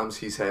the bombs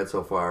he's had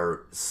so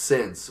far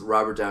since,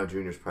 Robert Downey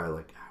Jr. is probably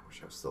like, I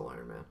wish I was still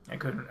Iron Man.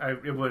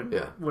 It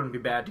wouldn't be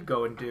bad to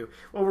go and do.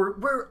 Well,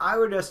 I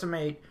would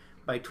estimate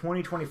by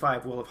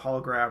 2025 we'll have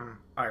hologram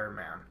Iron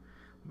Man.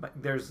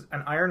 But there's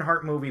an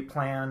Ironheart movie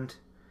planned.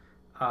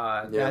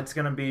 That's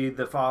going to be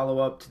the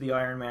follow-up to the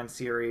Iron Man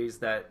series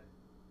that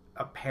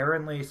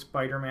apparently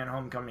Spider-Man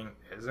Homecoming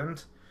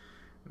isn't.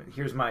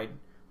 Here's my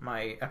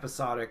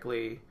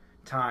episodically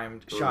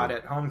timed shot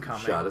at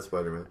Homecoming. Shot at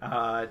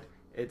Spider-Man.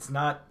 It's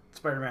not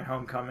Spider-Man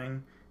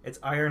Homecoming. It's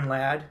Iron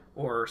Lad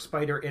or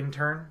Spider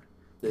Intern.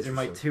 These are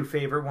my two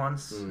favorite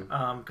ones,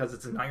 because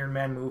it's an Iron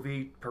Man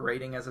movie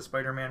parading as a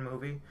Spider-Man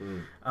movie.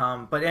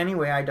 But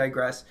anyway, I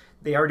digress.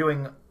 They are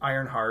doing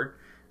Ironheart.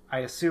 I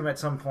assume at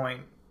some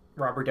point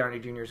Robert Downey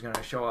Jr. is going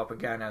to show up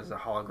again as a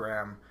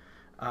hologram.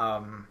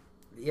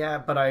 Yeah,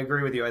 but I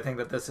agree with you. I think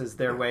that this is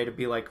their way to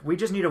be like, we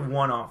just need a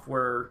one-off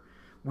where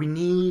we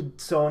need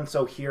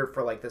so-and-so here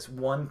for like this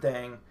one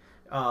thing.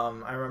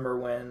 I remember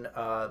when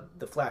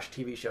the Flash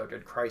TV show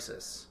did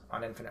Crisis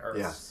on Infinite Earths.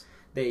 Yes.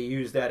 They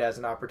used that as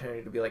an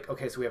opportunity to be like,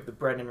 okay, so we have the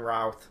Brendan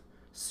Routh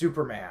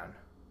Superman,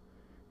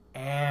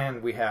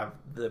 and we have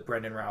the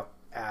Brendan Routh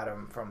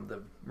Atom from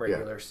the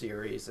regular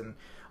series, and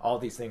all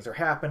these things are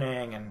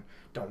happening, and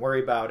don't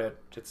worry about it.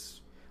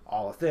 It's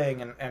all a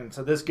thing. And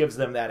so this gives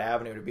them that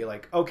avenue to be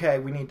like, okay,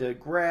 we need to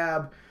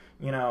grab,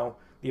 you know,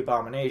 the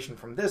Abomination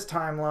from this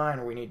timeline,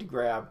 or we need to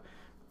grab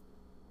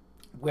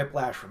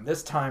Whiplash from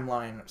this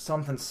timeline,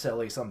 something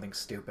silly, something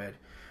stupid.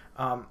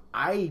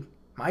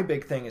 My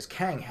big thing is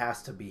Kang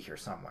has to be here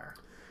somewhere.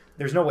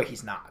 There's no way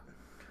he's not.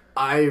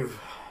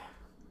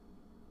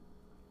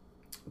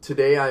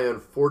 Today I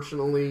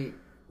unfortunately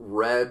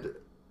I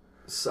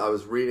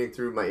was reading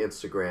through my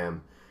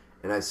Instagram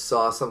and I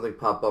saw something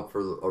pop up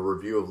for a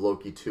review of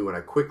Loki 2, and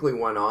I quickly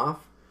went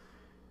off,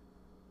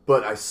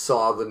 but I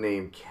saw the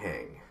name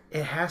Kang.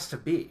 It has to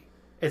be.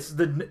 It's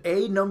the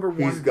number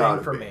one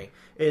thing for me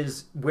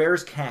is,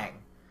 where's Kang?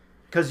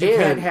 Because you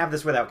can't have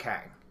this without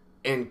Kang.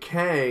 And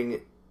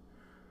Kang,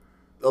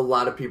 a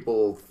lot of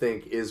people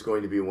think, is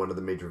going to be one of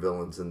the major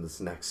villains in this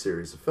next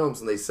series of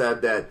films, and they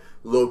said that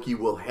Loki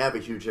will have a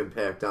huge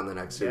impact on the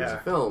next series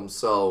of films,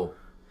 so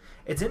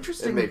it's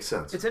interesting. It makes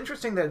sense. It's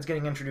interesting that it's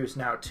getting introduced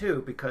now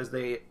too, because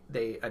they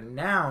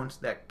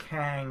announced that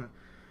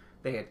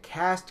they had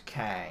cast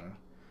Kang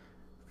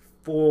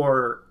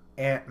for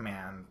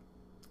Ant-Man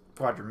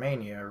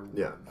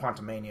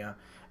Quantumania,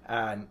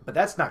 but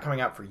that's not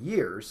coming out for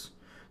years.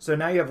 So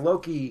now you have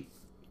Loki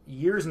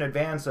years in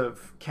advance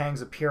of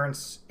Kang's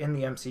appearance in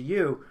the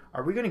MCU.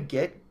 Are we going to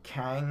get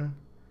Kang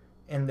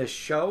in this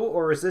show,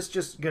 or is this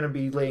just going to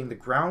be laying the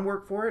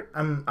groundwork for it?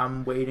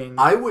 I'm waiting.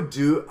 I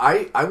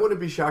wouldn't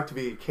be shocked to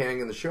be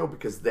Kang in the show,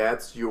 because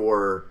that's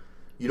you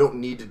don't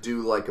need to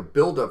do like a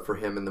build up for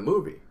him in the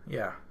movie.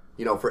 Yeah.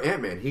 You know, for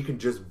Ant-Man, he can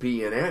just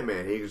be an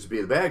Ant-Man. He can just be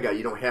the bad guy.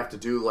 You don't have to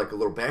do like a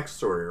little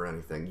backstory or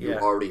anything. You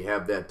already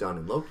have that done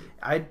in Loki.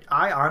 I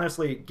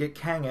honestly get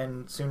Kang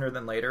in sooner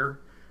than later.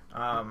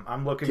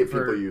 I'm looking Get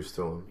for people used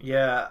to him.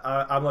 Yeah,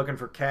 I'm looking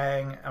for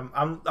Kang.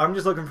 I'm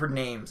just looking for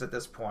names at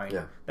this point.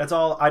 Yeah. That's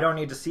all. I don't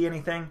need to see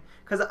anything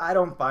because I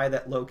don't buy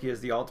that Loki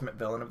is the ultimate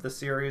villain of the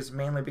series.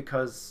 Mainly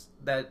because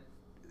that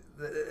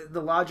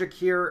the logic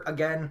here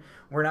again,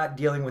 we're not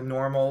dealing with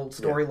normal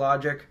story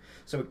logic,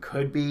 so it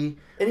could be.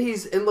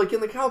 And like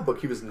in the comic book,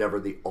 he was never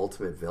the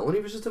ultimate villain.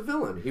 He was just a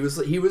villain. He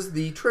was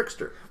the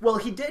trickster. Well,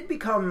 he did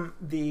become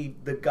the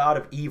god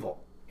of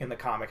evil in the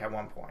comic at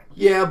one point.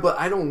 Yeah, but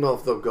I don't know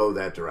if they'll go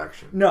that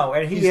direction. No,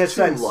 and he has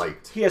since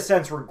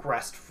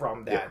regressed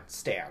from that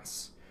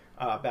stance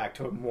back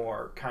to a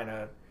more kind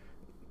of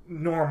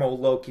normal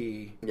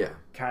Loki. Yeah,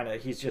 kind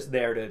of. He's just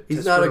there to.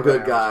 He's not a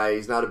good guy.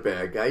 He's not a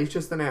bad guy. He's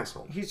just an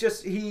asshole. He's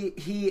just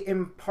he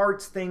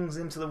imparts things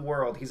into the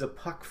world. He's a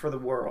puck for the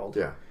world.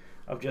 Yeah,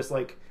 of just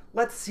like,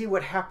 let's see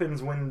what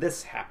happens when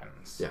this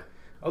happens. Yeah.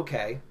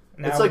 Okay.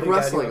 Now it's like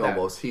wrestling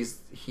almost.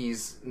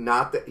 He's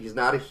not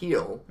a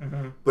heel,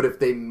 but if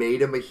they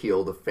made him a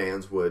heel, the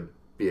fans would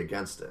be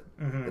against it,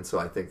 and so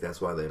I think that's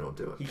why they don't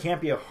do it. He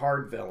can't be a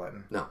hard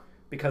villain, no,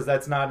 because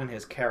that's not in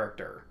his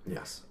character.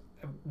 Yes,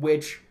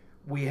 which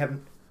we have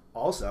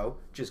also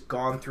just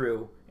gone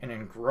through in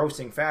an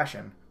engrossing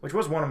fashion, which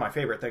was one of my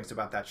favorite things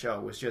about that show.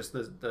 Was just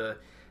the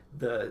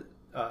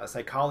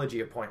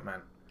psychology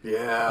appointment.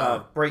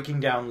 Yeah,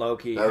 breaking down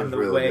Loki and the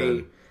really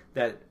way. Good.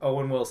 That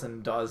Owen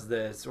Wilson does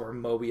this, or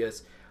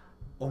Mobius.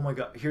 Oh my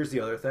god, here's the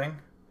other thing.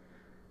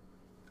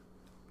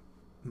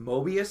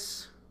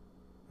 Morbius.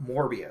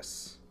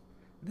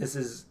 This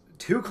is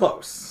too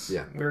close.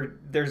 Yeah.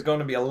 There's going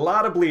to be a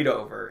lot of bleed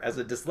over. As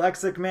a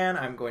dyslexic man,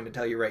 I'm going to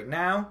tell you right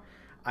now,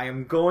 I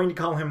am going to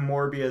call him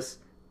Morbius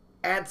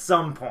at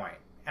some point.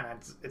 And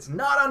it's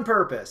not on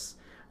purpose.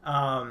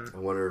 I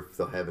wonder if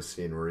they'll have a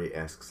scene where he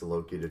asks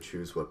Loki to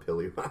choose what pill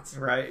he wants.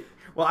 Right.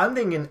 Well, I'm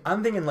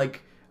thinking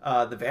like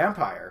the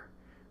vampire,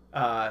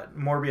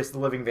 Morbius the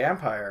living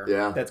vampire,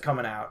 that's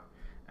coming out,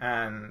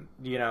 and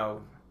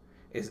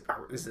is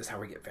this how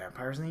we get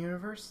vampires in the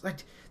universe? Like,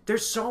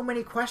 there's so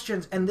many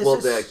questions, and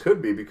that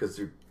could be because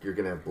you're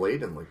gonna have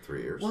Blade in like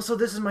 3 years. Well, so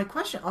this is my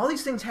question. All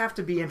these things have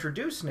to be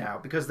introduced now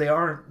because they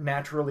aren't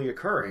naturally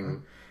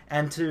occurring,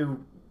 and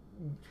to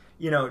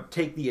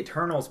take the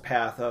Eternals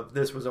path of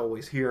this was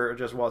always here, it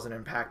just wasn't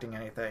impacting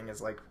anything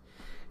is like,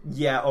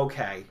 yeah,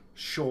 okay,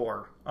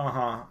 sure,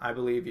 I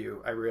believe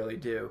you, I really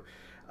do.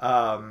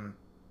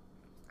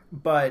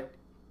 But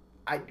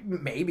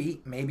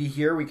maybe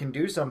here we can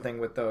do something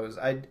with those.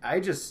 I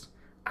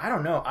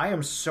don't know. I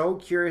am so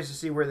curious to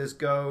see where this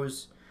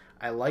goes.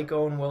 I like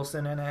Owen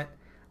Wilson in it.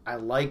 I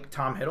like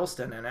Tom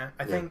Hiddleston in it.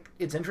 I think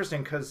it's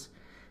interesting because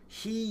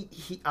he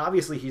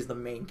obviously he's the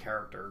main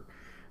character,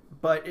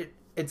 but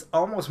it's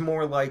almost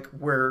more like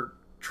we're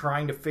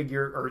trying to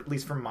figure, or at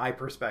least from my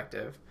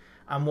perspective,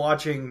 I'm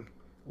watching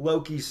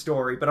Loki's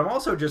story, but I'm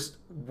also just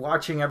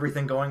watching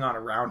everything going on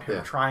around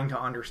him, trying to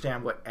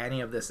understand what any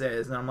of this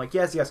is. And I'm like,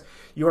 yes,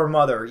 your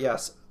mother,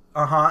 yes,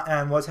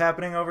 and what's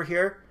happening over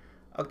here?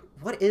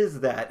 What is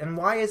that? And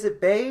why is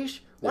it beige?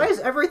 Why is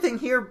everything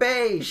here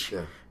beige?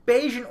 Yeah.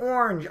 Beige and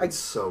orange. It's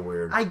so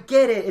weird. I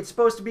get it. It's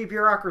supposed to be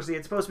bureaucracy.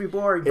 It's supposed to be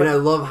boring. And I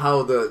love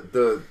how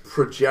the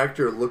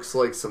projector looks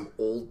like some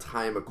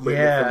old-time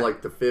equipment from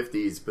like the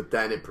 50s, but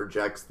then it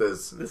projects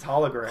this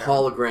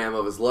hologram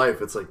of his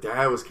life. It's like,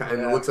 that was kind of...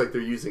 It looks like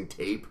they're using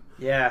tape.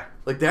 Yeah.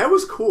 Like, that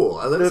was cool.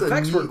 The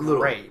effects were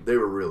great. They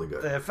were really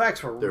good. The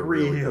effects were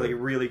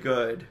really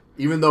good.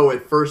 Even though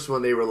at first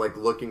when they were like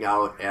looking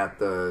out at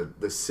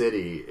the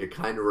city, it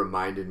kind of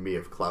reminded me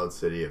of Cloud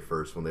City at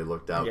first when they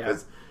looked out.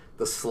 Because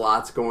the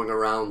slots going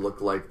around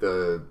look like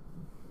the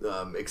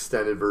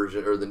extended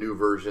version or the new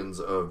versions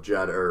of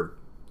Jedi or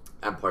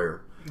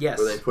Empire. Yes.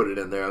 Where they put it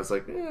in there. I was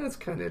like, it's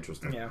kind of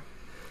interesting. Yeah.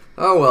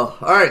 Oh, well.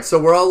 All right. So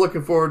we're all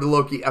looking forward to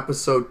Loki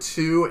episode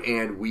 2,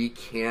 and we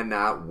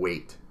cannot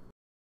wait.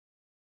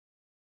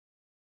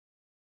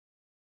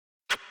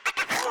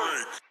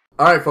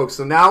 All right, folks.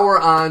 So now we're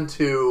on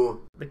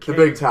to the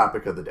big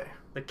topic of the day.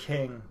 The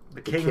king.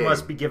 The king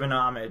must be given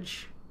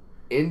homage.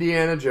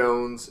 Indiana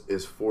Jones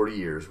is 40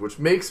 years, which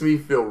makes me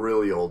feel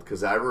really old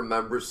because I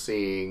remember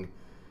seeing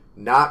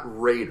not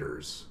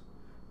Raiders,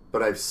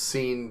 but I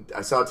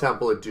saw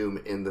Temple of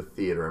Doom in the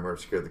theater. I remember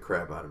it scared the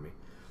crap out of me.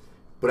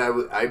 But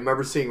I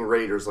remember seeing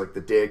Raiders like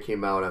the day it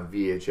came out on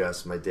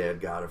VHS. My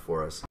dad got it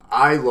for us.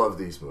 I love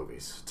these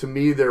movies. To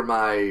me, they're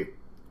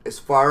as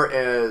far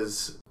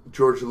as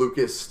George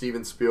Lucas,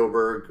 Steven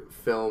Spielberg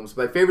films,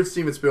 my favorite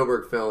Steven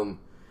Spielberg film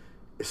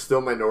is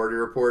still Minority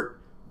Report,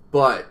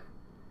 but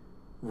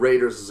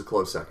Raiders is a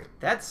close second.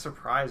 That's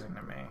surprising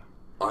to me.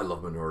 I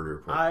love Minority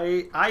Report.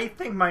 I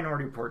think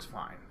Minority Report's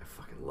fine. I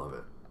fucking love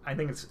it. I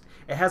think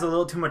it has a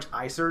little too much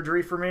eye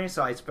surgery for me,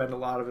 so I spend a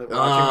lot of it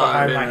watching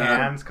behind my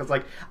hands because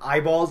like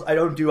eyeballs, I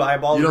don't do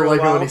eyeballs. You don't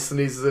like well. it when he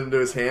sneezes into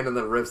his hand and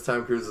then rips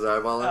Tom Cruise's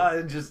eyeball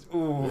out?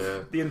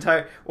 The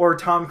entire or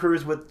Tom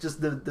Cruise with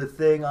just the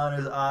thing on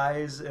his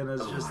eyes and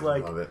it's just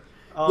like. I love it.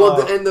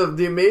 Well,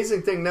 the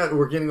amazing thing that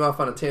we're getting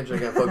off on a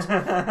tangent again, folks.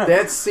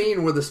 That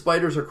scene where the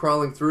spiders are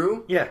crawling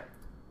through. Yeah.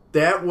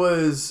 That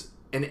was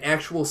an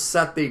actual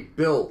set they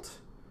built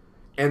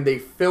and they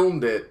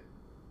filmed it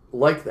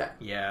like that.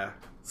 Yeah.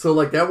 So,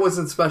 like, that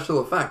wasn't special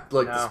effect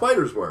like the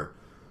spiders were.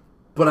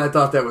 But I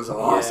thought that was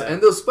awesome. Yeah.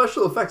 And those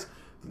special effects,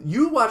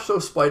 you watch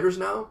those spiders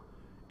now,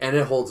 and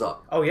it holds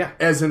up. Oh, yeah.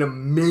 As an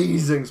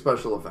amazing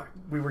special effect.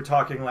 We were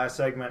talking last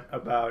segment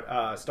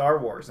about Star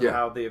Wars and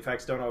how the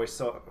effects don't always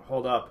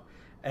hold up.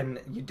 And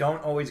you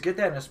don't always get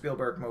that in a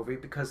Spielberg movie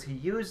because he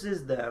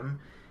uses them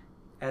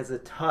as a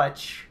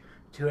touch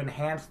to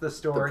enhance the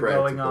story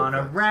going on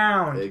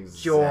around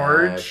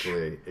George.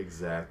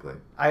 Exactly.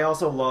 I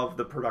also love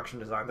the production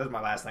design. This is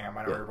my last thing I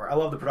might remember. I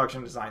love the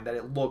production design, that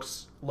it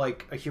looks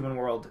like a human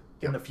world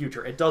in the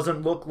future. It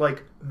doesn't look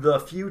like the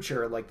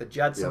future, like the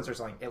Jetsons or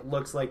something. It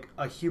looks like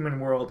a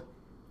human world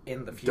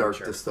in the future. Dark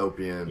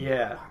dystopian.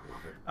 Yeah.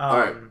 All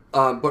right.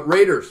 But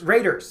Raiders.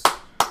 Raiders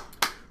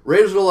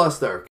of the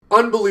Lost Ark.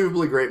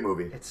 Unbelievably great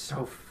movie. It's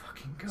so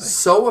fucking good.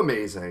 So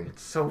amazing.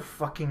 It's so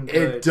fucking good.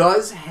 It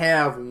does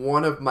have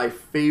one of my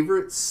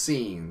favorite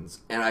scenes,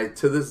 and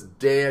to this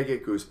day I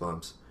get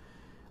goosebumps,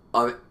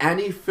 of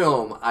any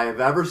film I have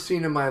ever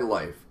seen in my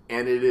life.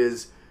 And it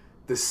is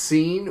the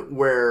scene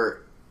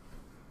where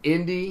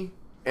Indy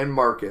and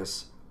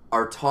Marcus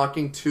are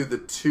talking to the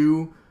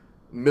two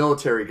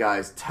military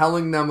guys,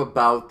 telling them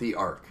about the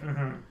Ark.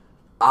 Mm-hmm.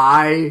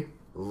 I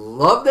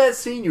love that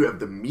scene. You have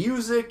the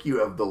music, you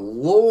have the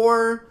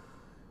lore,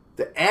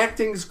 the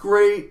acting's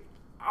great.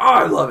 Oh,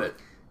 I love it.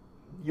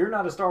 You're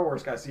not a Star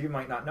Wars guy, so you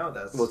might not know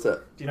this. What's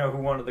that? Do you know who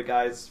one of the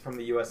guys from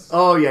the U.S.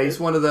 Oh, yeah, he's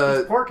one of the...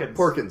 He's Porkins.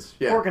 Porkins,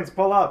 yeah. Porkins,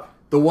 pull up.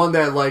 The one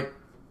that, like,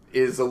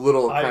 is a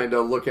little kind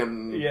of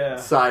looking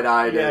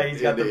side-eyed. Yeah,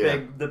 he's got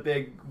the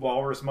big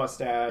walrus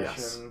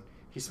mustache, and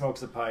he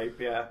smokes a pipe,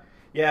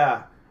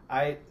 Yeah,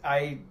 I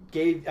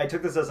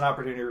took this as an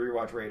opportunity to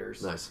rewatch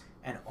Raiders. Nice.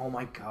 And oh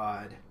my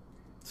god.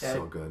 That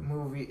so good.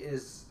 Movie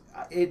is...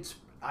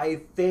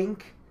 I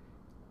think...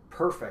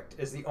 perfect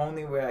is the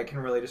only way I can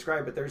really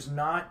describe it. There's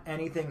not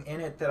anything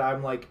in it that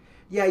I'm like,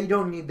 yeah, you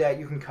don't need that,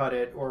 you can cut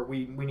it, or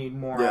we need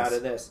more out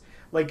of this.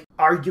 Like,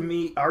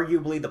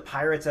 arguably the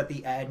pirates at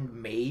the end,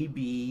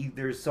 maybe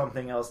there's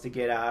something else to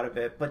get out of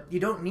it, but you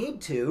don't need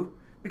to,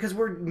 because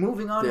we're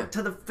moving on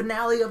to the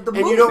finale of the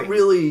movie. And you don't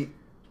really,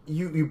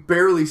 you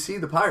barely see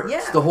the pirates.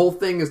 Yeah. The whole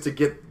thing is to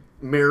get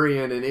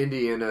Marion and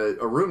Indy in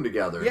a room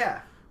together.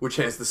 Yeah. Which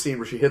has the scene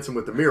where she hits him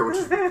with the mirror, which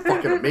is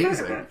fucking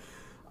amazing.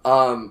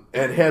 And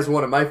it has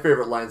one of my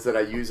favorite lines that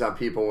I use on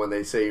people when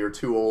they say you're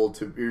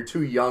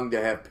too young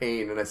to have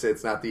pain, and I say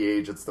it's not the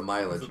age, it's the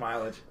mileage. It's the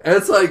mileage. And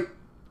it's like,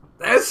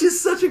 that's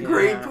just such a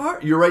great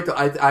part. You're right, though.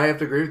 I have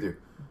to agree with you.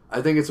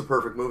 I think it's a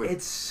perfect movie.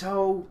 It's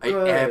so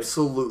good. I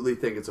absolutely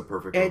think it's a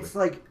perfect movie. It's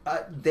like,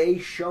 they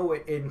show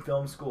it in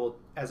film school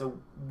as a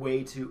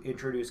way to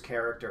introduce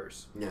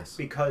characters. Yes.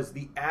 Because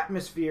the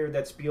atmosphere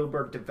that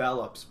Spielberg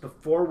develops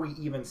before we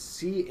even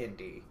see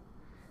Indy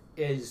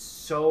is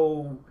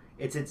so...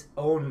 It's its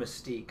own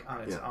mystique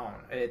on its own.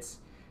 It's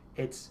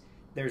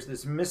there's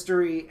this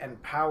mystery and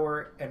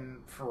power and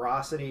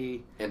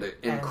ferocity and an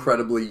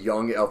incredibly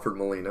young Alfred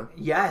Molina.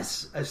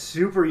 Yes, a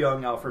super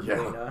young Alfred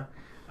Molina.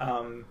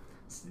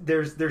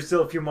 There's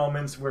still a few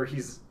moments where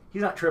he's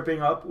not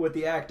tripping up with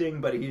the acting,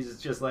 but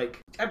he's just like,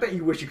 I bet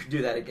you wish you could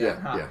do that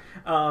again.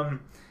 Yeah.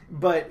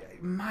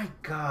 But my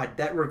God,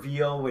 that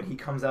reveal when he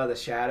comes out of the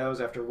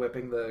shadows after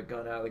whipping the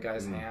gun out of the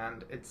guy's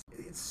hand, it's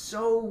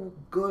so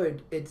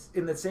good. It's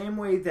in the same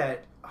way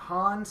that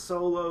Han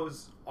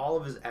Solo's all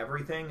of his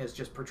everything is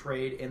just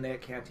portrayed in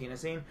that cantina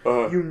scene.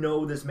 You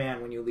know this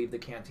man when you leave the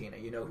cantina.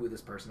 You know who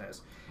this person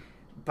is.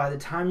 By the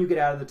time you get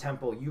out of the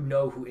temple, you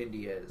know who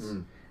Indy is.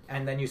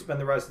 And then you spend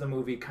the rest of the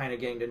movie kind of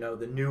getting to know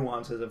the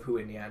nuances of who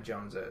Indiana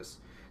Jones is.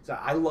 So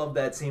I love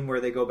that scene where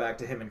they go back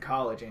to him in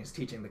college and he's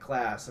teaching the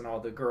class and all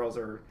the girls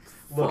are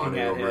looking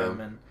at him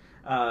and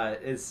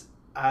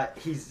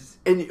he's...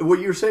 And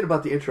what you were saying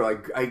about the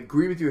intro, I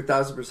agree with you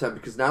 1,000%,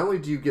 because not only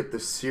do you get the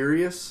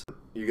serious,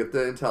 you get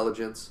the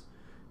intelligence,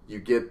 you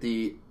get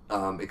the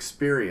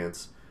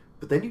experience,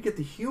 but then you get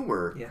the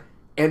humor. Yeah.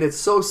 And it's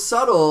so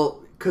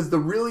subtle, because the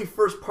really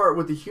first part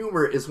with the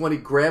humor is when he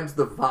grabs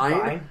the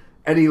vine.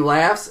 And he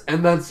laughs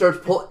and then starts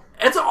pulling.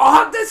 It's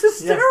odd. That's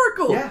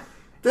hysterical. Yeah.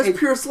 That's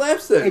pure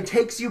slapstick. It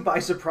takes you by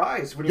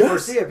surprise when you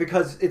first see it,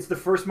 because it's the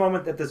first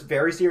moment that this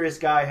very serious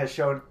guy has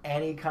shown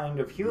any kind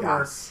of humor.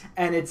 Yes.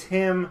 And it's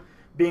him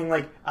being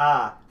like,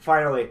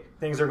 finally,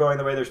 things are going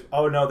the way they're...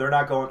 Oh, no, they're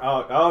not going...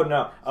 Oh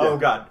no. Oh,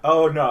 God.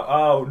 Oh, no.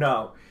 Oh,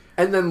 no.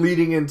 And then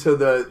leading into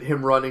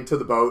him running to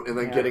the boat and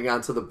then getting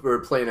onto the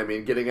plane.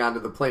 Getting onto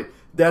the plane.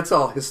 That's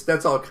all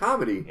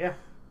comedy. Yeah.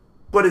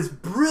 But it's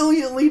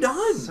brilliantly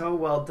done. So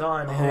well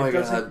done. Oh, my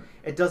God.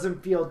 It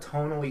doesn't feel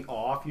tonally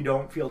off. You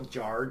don't feel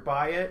jarred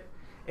by it.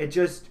 It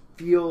just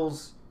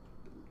feels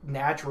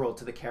natural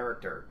to the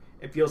character.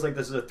 It feels like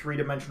this is a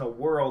three-dimensional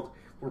world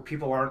where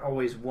people aren't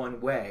always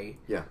one way.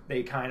 Yeah.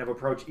 They kind of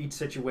approach each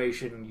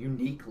situation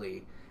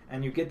uniquely.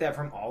 And you get that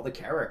from all the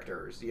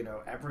characters. You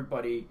know,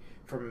 everybody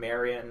from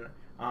Marion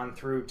on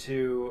through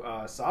to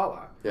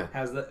Sala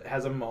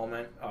has a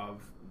moment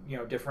of...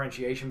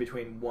 differentiation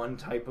between one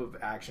type of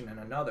action and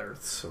another.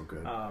 It's so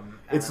good.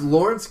 It's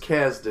Lawrence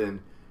Kasdan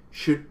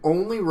should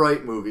only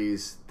write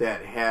movies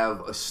that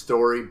have a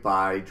story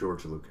by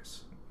George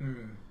Lucas.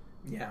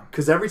 Yeah.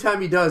 Because every time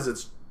he does,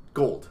 it's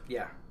gold.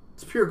 Yeah.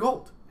 It's pure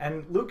gold.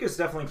 And Lucas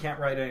definitely can't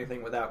write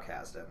anything without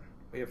Kasdan.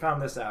 We have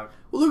found this out.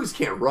 Well, Lucas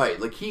can't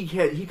write. Like,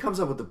 he comes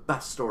up with the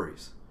best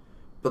stories.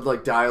 But,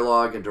 like,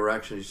 dialogue and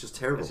direction, he's just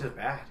terrible. It's just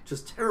bad.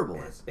 Just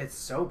terrible. It's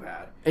so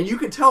bad. And you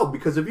can tell,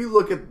 because if you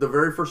look at the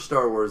very first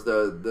Star Wars,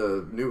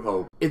 the New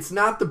Hope, it's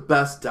not the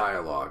best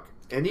dialogue.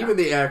 And even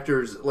the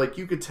actors, like,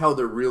 you could tell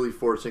they're really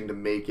forcing to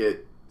make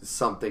it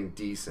something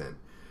decent.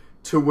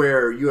 To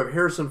where you have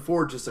Harrison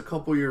Ford just a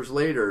couple years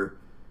later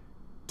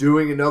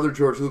doing another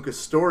George Lucas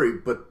story,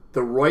 but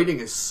the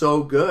writing is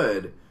so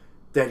good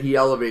that he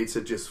elevates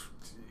it just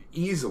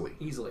easily.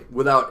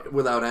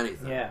 Without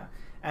anything. Yeah.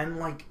 And,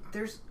 like,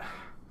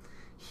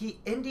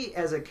 Indy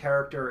as a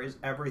character is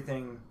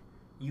everything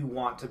you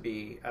want to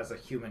be as a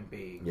human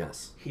being.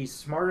 Yes. He's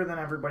smarter than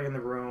everybody in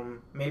the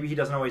room. Maybe he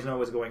doesn't always know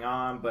what's going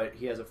on, but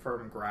he has a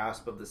firm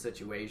grasp of the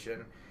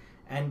situation.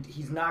 And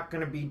he's not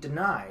going to be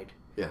denied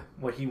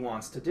what he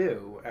wants to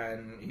do.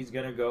 And he's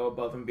going to go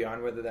above and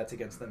beyond, whether that's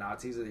against the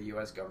Nazis or the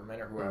U.S.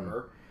 government or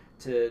whoever,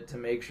 to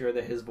make sure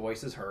that his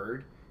voice is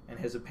heard and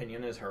his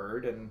opinion is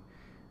heard. And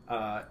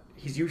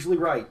he's usually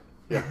right.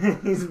 Yeah.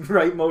 He's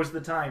right most of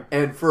the time.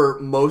 And for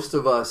most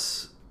of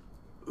us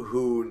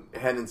who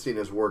hadn't seen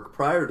his work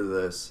prior to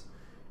this,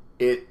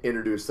 it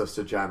introduced us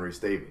to John Rhys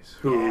Davies,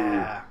 who,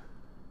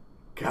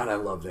 God, I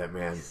love that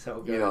man. He's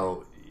so good. You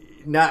know,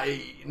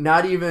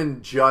 not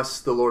even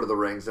just the Lord of the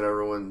Rings that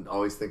everyone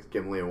always thinks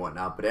Gimli and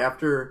whatnot, but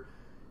after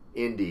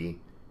Indy,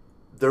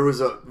 there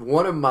was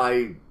one of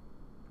my,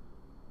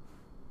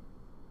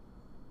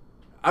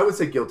 I would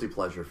say, guilty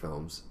pleasure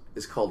films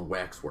is called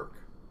Waxwork.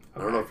 Okay.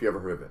 I don't know if you ever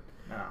heard of it.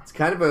 No. It's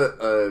kind of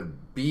a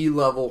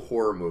B-level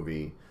horror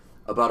movie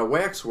about a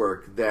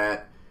waxwork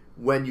that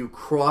when you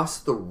cross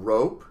the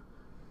rope,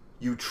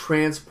 you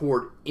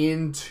transport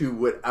into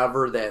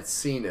whatever that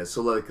scene is.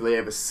 So, like, they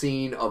have a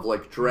scene of,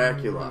 like,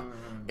 Dracula,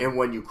 and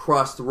when you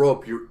cross the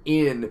rope, you're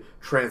in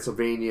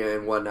Transylvania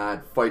and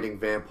whatnot, fighting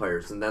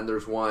vampires. And then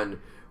there's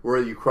one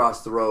where you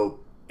cross the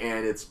rope,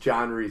 and it's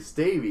John Rhys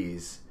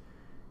Davies,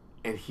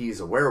 and he's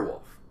a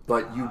werewolf.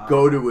 But you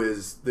go to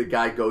the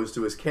guy goes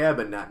to his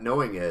cabin not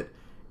knowing it,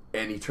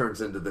 and he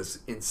turns into this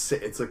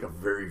it's like a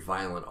very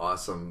violent,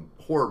 awesome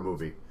horror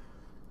movie.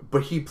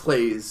 But he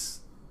plays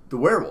the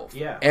werewolf.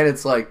 Yeah. And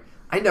it's like,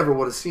 I never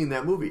would have seen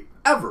that movie,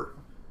 ever.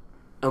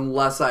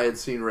 Unless I had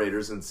seen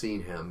Raiders and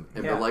seen him.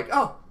 And been like,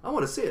 oh, I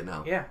want to see it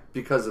now. Yeah.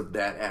 Because of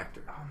that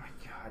actor. Oh, my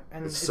God.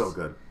 And it's so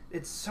good.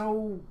 It's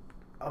so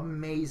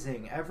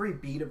amazing. Every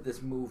beat of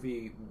this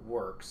movie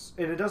works.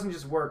 And it doesn't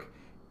just work,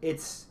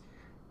 it's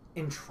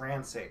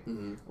entrancing.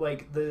 Mm-hmm.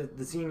 Like the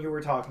scene you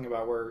were talking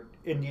about where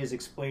Indy is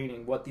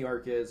explaining what the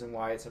Ark is and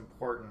why it's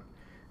important.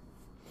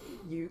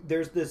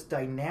 There's this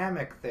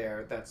dynamic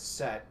there that's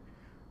set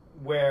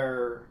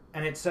where,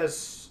 and it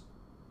says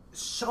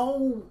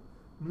so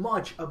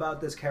much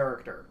about this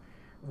character,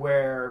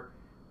 where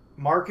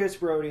Marcus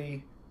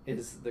Brody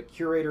is the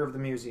curator of the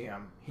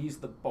museum. He's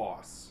the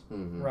boss,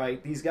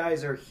 right? These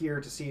guys are here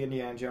to see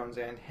Indiana Jones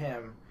and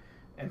him,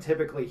 and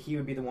typically he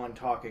would be the one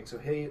talking. So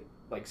he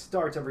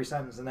starts every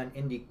sentence, and then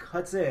Indy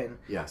cuts in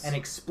and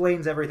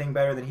explains everything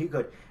better than he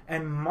could.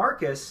 And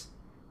Marcus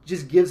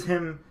just gives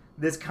him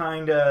this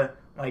kind of,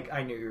 like,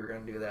 I knew you were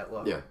going to do that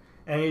look. Yeah.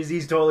 And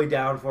he's totally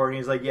down for it. And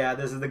he's like, yeah,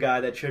 this is the guy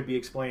that should be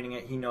explaining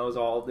it. He knows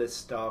all of this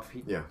stuff.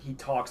 He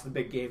talks the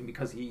big game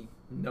because he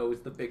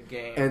knows the big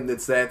game. And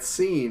it's that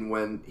scene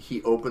when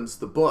he opens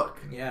the book.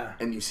 Yeah.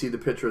 And you see the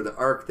picture of the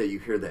Ark that you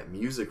hear that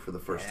music for the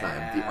first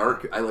time. The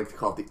Ark, I like to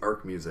call it the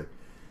Ark music.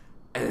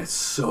 And it's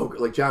so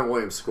good. Like John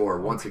Williams' score,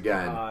 once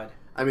again. God.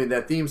 I mean,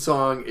 that theme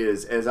song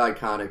is as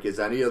iconic as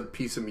any other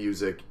piece of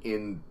music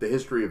in the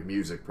history of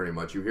music, pretty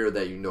much. You hear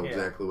that, you know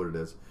exactly what it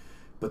is.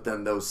 But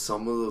then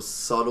some of those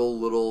subtle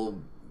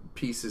little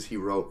pieces he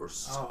wrote were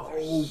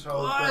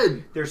so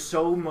good. There's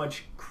so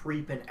much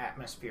creep and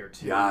atmosphere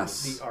to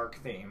the Ark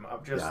theme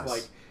of just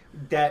like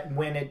that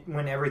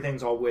when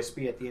everything's all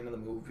wispy at the end of the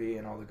movie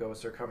and all the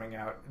ghosts are coming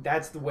out.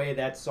 That's the way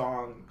that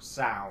song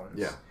sounds.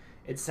 Yeah.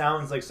 It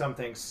sounds like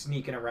something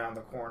sneaking around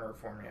the corner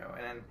from you.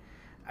 And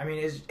I mean,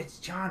 it's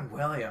John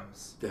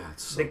Williams. Yeah,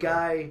 it's so the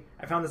guy.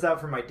 I found this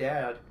out from my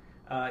dad.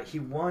 He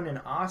won an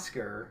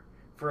Oscar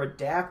for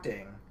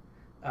adapting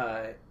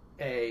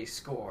a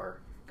score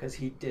because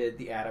he did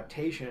the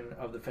adaptation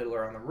of the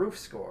Fiddler on the Roof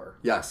score.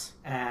 Yes.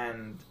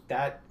 And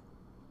that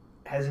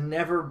has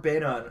never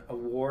been an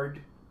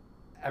award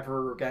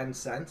ever again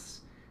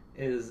since,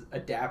 is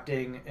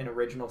adapting an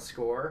original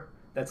score.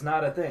 That's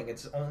not a thing.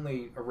 It's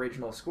only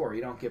original score.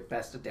 You don't get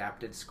best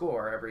adapted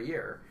score every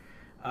year.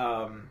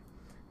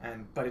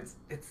 But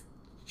it's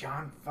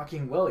John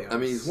fucking Williams. I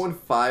mean, he's won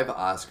 5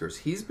 Oscars.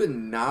 He's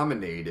been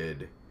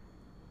nominated.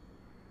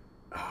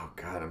 Oh,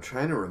 God, I'm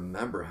trying to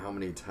remember how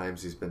many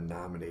times he's been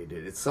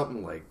nominated. It's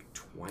something like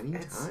 20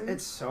 times?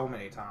 It's so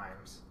many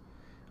times.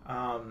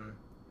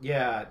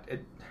 There's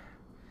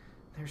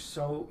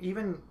so...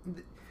 Even...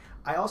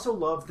 I also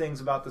love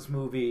things about this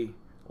movie,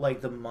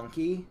 like the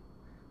monkey.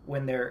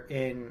 when they're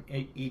in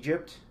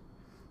Egypt,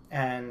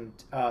 and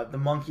the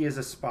monkey is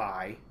a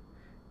spy,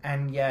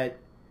 and yet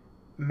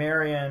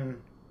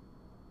Marion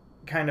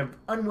kind of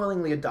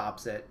unwillingly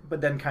adopts it,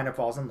 but then kind of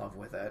falls in love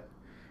with it.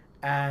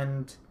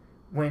 And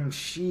when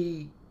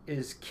she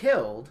is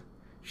killed,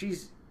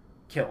 she's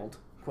killed,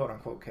 quote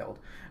unquote killed,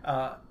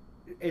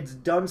 it's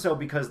done so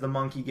because the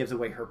monkey gives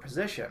away her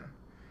position.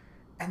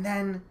 And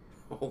then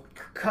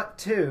cut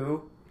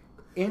to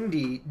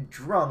Indy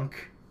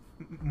drunk,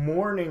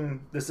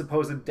 mourning the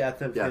supposed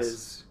death of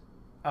his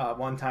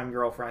one-time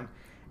girlfriend.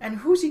 And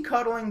who's he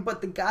cuddling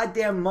but the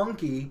goddamn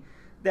monkey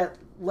that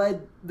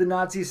led the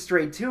Nazis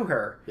straight to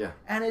her? Yeah.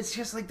 And it's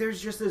just like,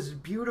 there's just this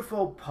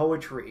beautiful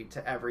poetry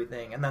to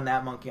everything. And then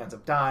that monkey ends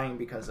up dying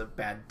because of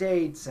bad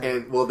dates.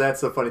 And well,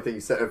 that's the funny thing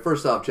you said.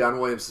 First off, John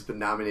Williams has been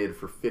nominated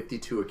for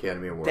 52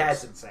 Academy Awards.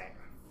 That's insane.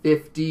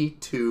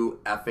 52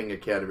 effing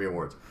Academy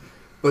Awards.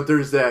 But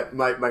there's that,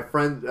 my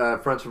friends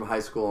from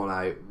high school and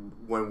I,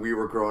 when we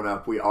were growing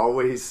up, we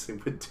always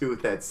would do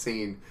that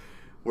scene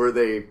where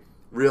they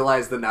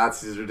realize the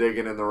Nazis are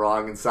digging in the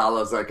wrong, and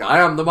Salah's like, I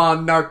am the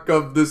monarch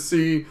of the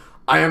sea,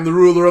 I am the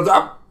ruler of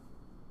the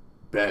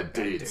bad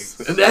dates.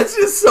 And that's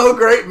just so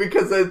great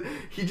because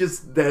it's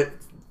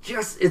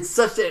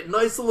such a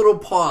nice little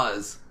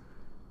pause.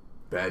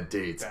 Bad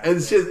dates. And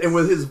it's just, and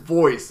with his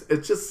voice,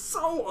 it's just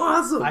so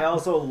awesome. I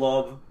also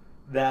love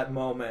that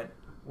moment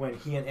when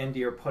he and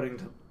Indy are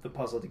putting the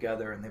puzzle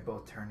together, and they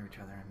both turn to each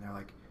other, and they're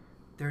like,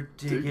 they're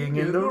digging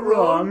in the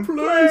wrong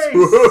place.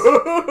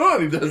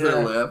 And he does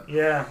that laugh.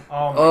 Yeah.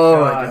 Oh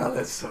my god,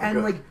 that's so good.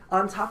 And like,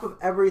 on top of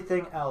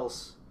everything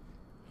else,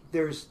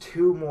 there's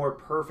two more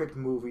perfect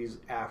movies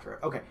after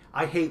it. Okay,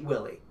 I hate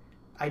Willie.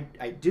 I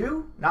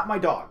do, not my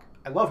dog.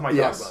 I love my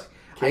dog Willie.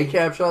 Kate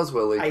Capshaw's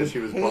Willie, because she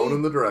was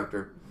boning the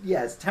director.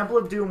 Yes, Temple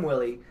of Doom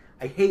Willie.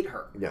 I hate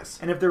her. Yes.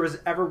 And if there was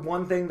ever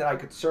one thing that I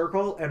could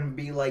circle and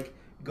be like,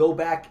 go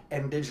back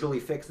and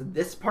digitally fix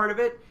this part of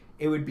it,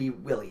 it would be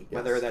Willie. Yes.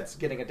 Whether that's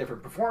getting a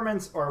different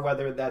performance or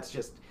whether that's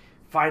just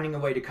finding a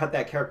way to cut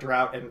that character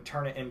out and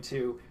turn it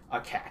into a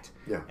cat.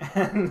 Yeah.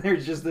 And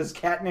there's just this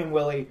cat named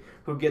Willie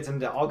who gets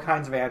into all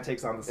kinds of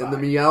antics on the side. And the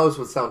meows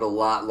would sound a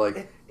lot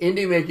like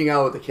Indy making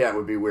out with the cat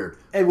would be weird.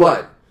 It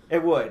would.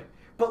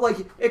 But like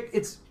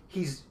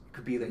he's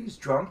could be that he's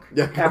drunk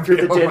after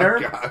the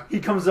dinner.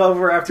 He comes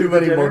over after the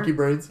dinner. Too many monkey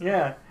brains.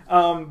 Yeah.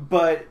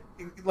 But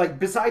like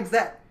besides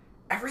that,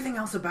 everything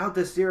else about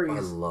this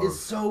series is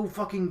so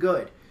fucking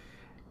good.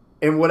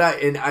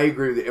 And I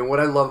agree with you. And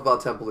what I love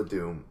about Temple of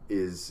Doom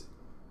is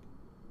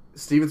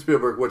Steven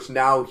Spielberg, which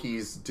now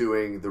he's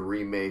doing the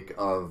remake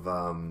of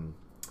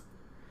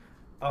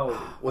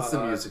what's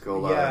the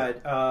musical?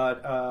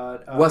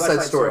 West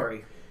Side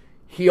Story.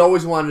 He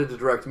always wanted to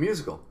direct a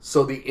musical.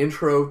 So the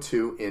intro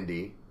to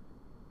Indy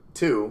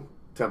to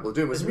Temple of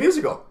Doom is a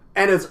musical.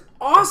 And it's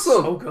awesome.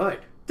 It's so good.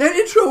 That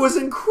intro was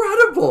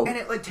incredible. And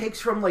it like takes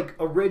from like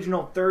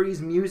original 30s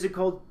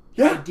musical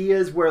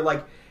ideas where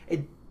like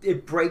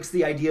it breaks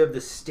the idea of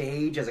the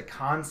stage as a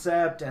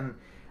concept, and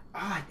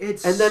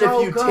it's and then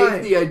so if you good.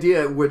 take the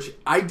idea, which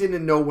I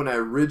didn't know when I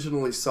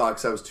originally saw it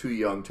because I was too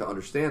young to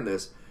understand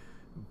this,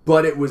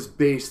 but it was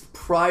based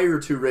prior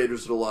to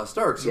Raiders of the Lost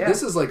Ark, so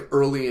this is like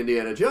early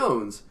Indiana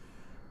Jones,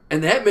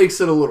 and that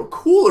makes it a little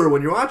cooler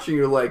when you're watching.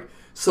 You're like,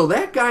 so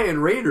that guy in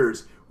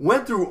Raiders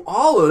went through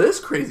all of this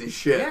crazy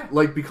shit,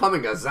 like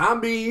becoming a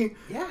zombie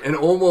and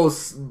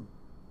almost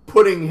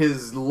putting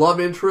his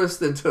love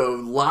interest into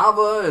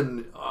lava,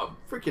 and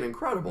freaking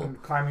incredible.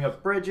 And climbing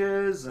up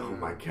bridges. And, oh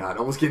my god,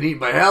 almost getting eaten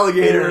by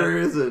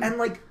alligators. And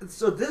like,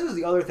 so this is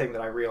the other thing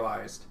that I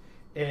realized,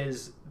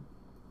 is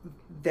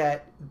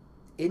that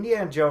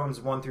Indiana Jones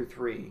 1 through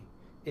 3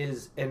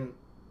 is a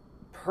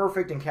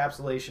perfect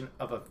encapsulation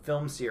of a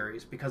film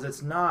series, because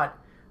it's not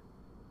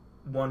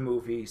one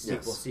movie,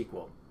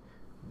 sequel.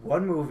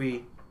 One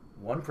movie,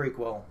 one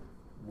prequel,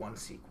 one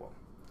sequel.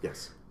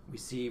 Yes. We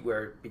see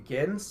where it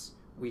begins,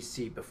 we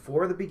see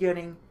before the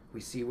beginning,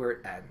 we see where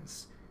it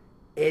ends.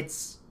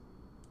 It's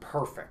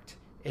perfect.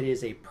 It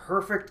is a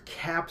perfect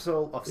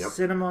capsule of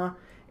cinema.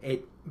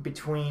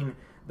 Between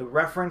the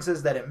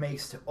references that it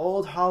makes to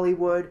old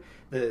Hollywood,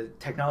 the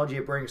technology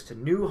it brings to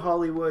new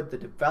Hollywood, the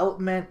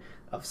development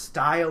of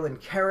style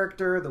and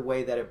character, the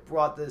way that it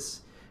brought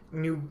this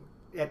new,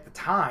 at the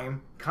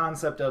time,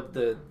 concept of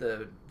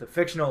the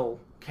fictional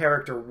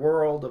character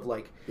world of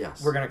like,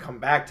 we're going to come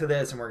back to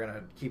this and we're going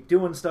to keep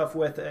doing stuff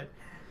with it.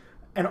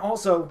 And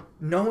also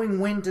knowing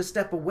when to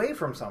step away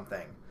from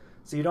something.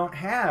 So you don't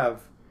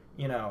have,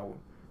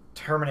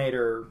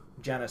 Terminator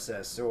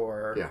Genesis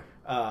or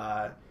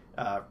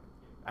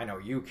I know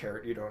you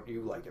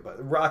like it,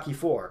 but Rocky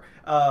IV.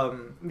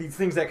 These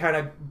things that kind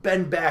of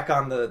bend back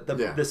on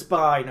the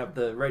spine of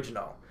the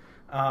original.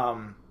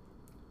 And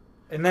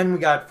then we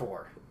got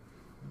 4.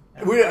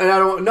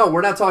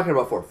 We're not talking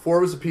about 4. 4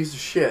 was a piece of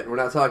shit. We're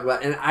not talking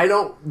about, and I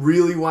don't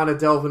really want to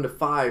delve into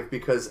 5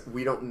 because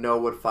we don't know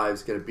what 5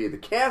 is going to be. The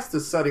cast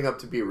is setting up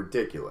to be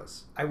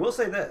ridiculous. I will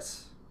say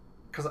this,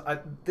 because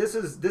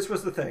this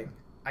was the thing.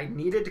 I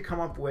needed to come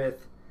up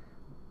with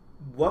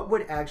what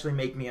would actually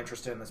make me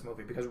interested in this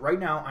movie? Because right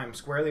now I'm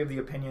squarely of the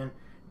opinion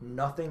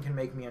nothing can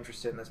make me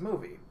interested in this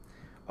movie.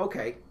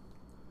 Okay,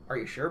 are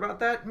you sure about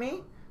that,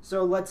 me?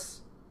 So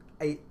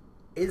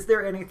is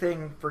there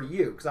anything for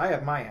you? Because I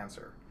have my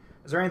answer.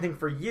 Is there anything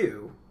for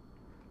you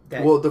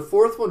that... Well, the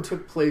fourth one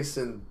took place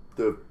in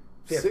the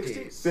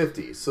 50s.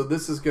 50s. So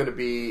this is going to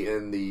be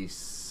in the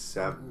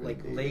 70s. Like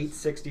late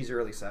 60s,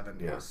 early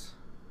 70s.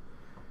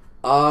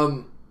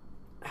 Yeah.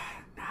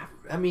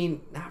 I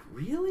mean, not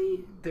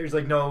really. There's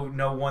like no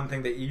one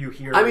thing that you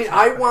hear. I mean,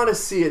 I want to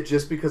see it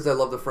just because I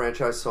love the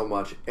franchise so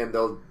much, and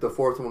the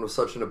fourth one was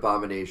such an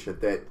abomination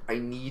that I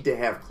need to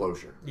have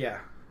closure. Yeah.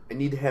 I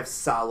need to have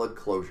solid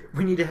closure.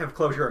 We need to have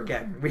closure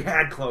again. We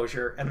had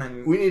closure, and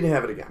then... We need to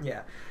have it again.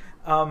 Yeah.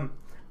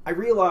 I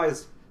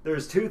realized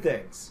there's two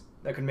things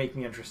that could make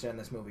me interested in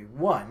this movie.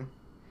 One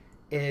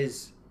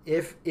is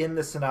if in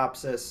the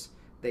synopsis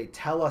they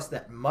tell us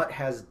that Mutt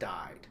has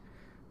died.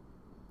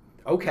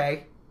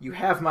 Okay, you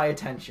have my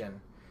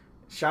attention.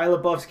 Shia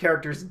LaBeouf's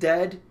character's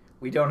dead.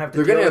 We don't have to.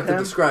 They're going to have to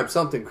describe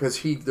something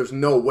because there's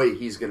no way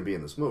he's going to be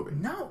in this movie.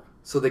 No.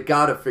 So they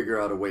got to figure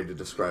out a way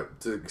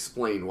to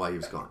explain why he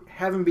was gone.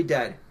 Have him be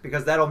dead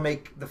because that'll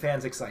make the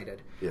fans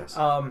excited. Yes.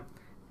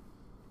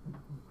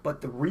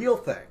 But the real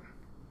thing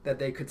that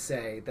they could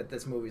say that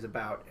this movie's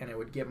about, and it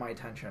would get my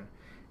attention,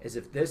 is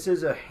if this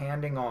is a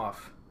handing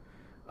off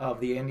of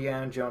the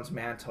Indiana Jones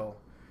mantle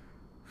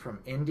from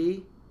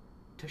Indy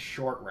to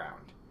Short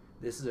Round.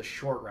 This is a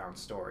Short Round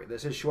story.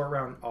 This is Short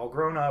Round all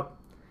grown up,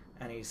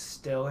 and he's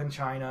still in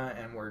China,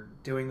 and we're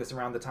doing this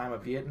around the time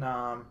of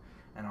Vietnam,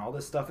 and all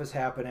this stuff is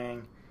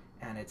happening,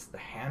 and it's the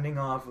handing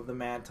off of the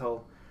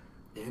mantle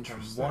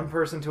from one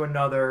person to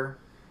another.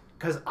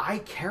 Because I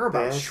care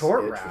about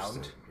Short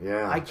Round.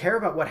 Yeah. I care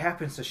about what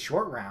happens to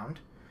Short Round,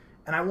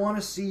 and I want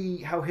to see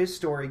how his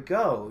story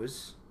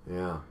goes.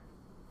 Yeah.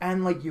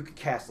 And, like, you could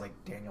cast, like,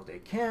 Daniel Day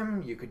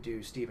Kim. You could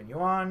do Stephen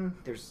Yeun.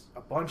 There's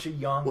a bunch of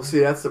young... Well, see,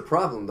 that's the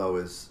problem, though,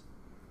 is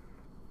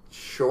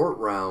Short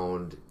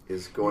Round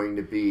is going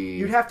to be...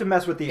 You'd have to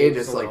mess with the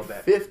ages a little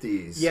bit. It's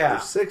like 50s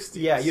or 60s.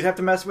 Yeah, you'd have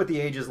to mess with the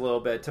ages a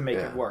little bit to make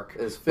it work.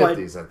 It's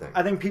 50s, I think.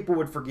 I think people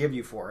would forgive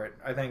you for it.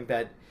 I think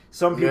that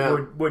some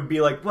people would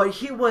be like, well,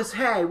 he was,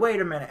 hey, wait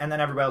a minute. And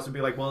then everybody else would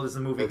be like, well, is the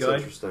movie good?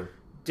 That's interesting.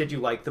 Did you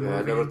like the movie?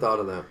 I never thought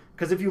of that.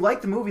 Because if you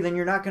like the movie, then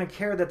you're not going to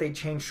care that they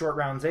changed Short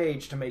Round's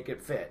age to make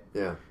it fit.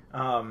 Yeah.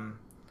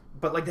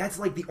 But, like, that's,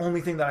 like, the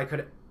only thing that I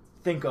could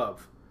think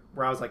of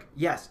where I was like,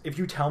 yes, if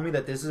you tell me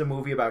that this is a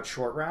movie about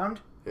Short Round,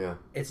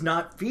 it's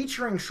not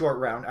featuring Short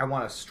Round. I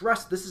want to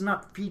stress this is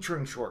not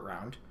featuring Short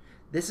Round.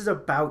 This is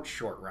about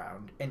Short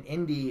Round. And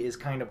Indy is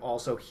kind of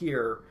also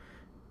here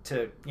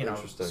to,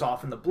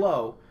 soften the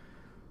blow.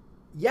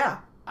 Yeah,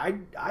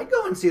 I'd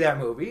go and see that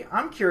movie.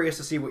 I'm curious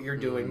to see what you're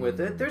doing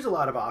with it. There's a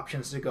lot of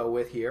options to go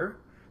with here.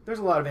 There's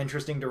a lot of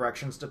interesting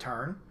directions to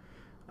turn.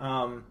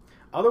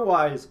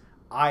 Otherwise,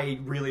 I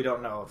really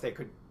don't know if they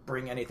could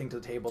bring anything to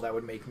the table that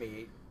would make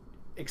me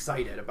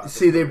excited about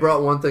this movie. They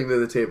brought one thing to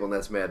the table, and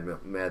that's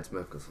Mads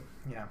Mikkelsen.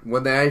 Yeah.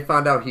 When I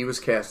found out he was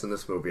cast in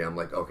this movie, I'm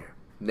like, okay,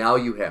 now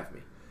you have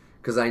me.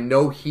 Because I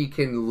know he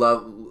can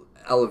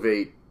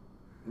elevate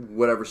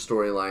whatever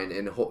storyline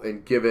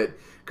and give it...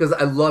 Because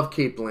I love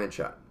Cate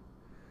Blanchett.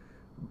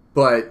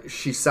 But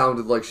she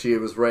sounded like she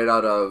was right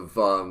out of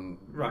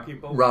Rocky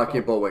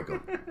Bullwinkle.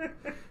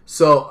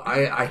 So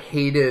I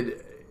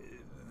hated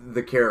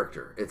the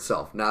character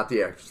itself, not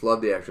the actress.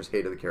 Love the actress,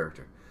 hated the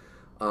character.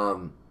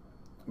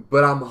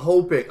 But I'm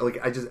hoping,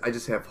 like I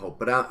just have hope.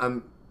 But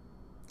I'm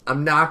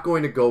not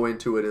going to go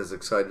into it as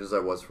excited as I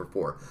was for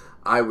 4.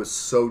 I was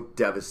so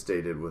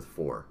devastated with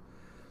 4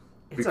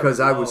 because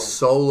I was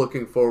so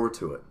looking forward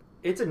to it.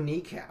 It's a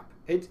kneecap.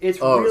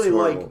 It's really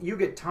like you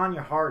get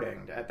Tanya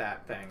Harding at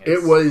that thing.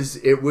 It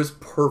was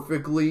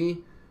perfectly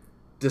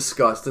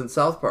discussed in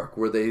South Park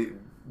where they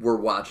were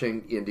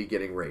watching Indy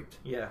getting raped.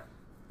 Yeah.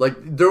 Like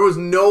there was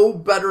no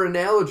better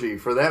analogy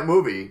for that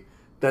movie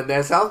than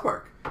that South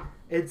Park.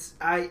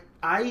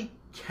 I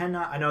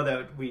cannot. I know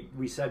that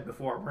we said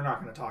before we're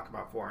not going to talk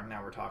about 4, and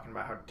now we're talking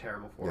about how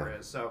terrible 4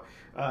 is. So,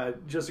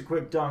 just a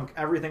quick dunk.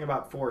 Everything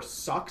about 4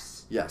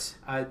 sucks. Yes.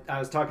 I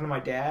was talking to my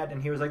dad,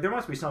 and he was like, "There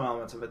must be some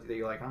elements of it that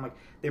you like." And I'm like,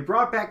 "They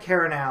brought back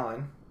Karen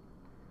Allen,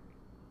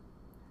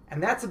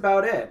 and that's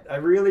about it. I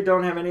really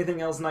don't have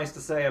anything else nice to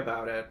say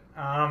about it."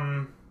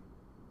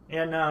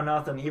 Yeah, no,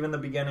 nothing. Even the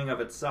beginning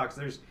of it sucks.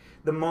 There's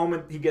the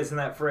moment he gets in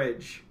that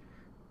fridge,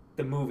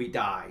 the movie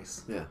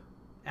dies. Yeah.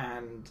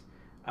 And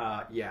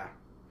yeah.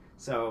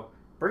 So,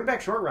 bring back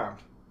Short Round.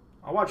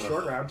 I'll watch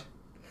Short Round.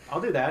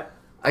 I'll do that.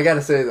 I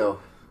gotta say, though,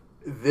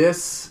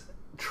 this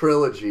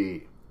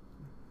trilogy,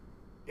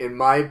 in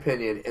my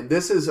opinion, and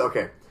this is,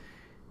 okay,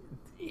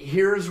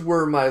 here's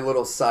where my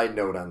little side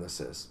note on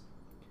this is.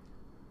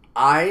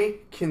 I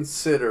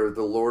consider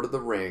The Lord of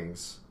the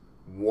Rings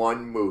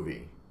one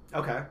movie.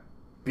 Okay.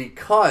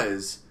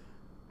 Because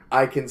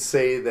I can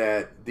say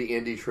that the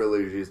Indy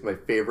trilogy is my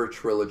favorite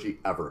trilogy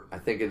ever. I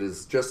think it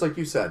is, just like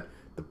you said,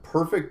 the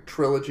perfect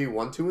trilogy,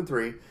 1, 2, and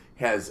 3,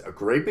 has a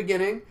great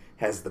beginning,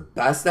 has the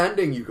best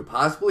ending you could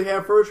possibly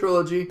have for a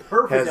trilogy,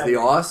 Perfect has ending. the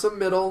awesome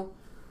middle,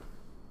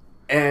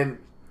 and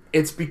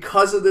it's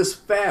because of this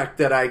fact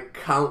that I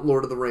count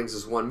Lord of the Rings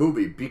as one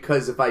movie,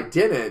 because if I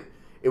didn't,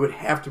 it would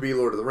have to be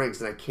Lord of the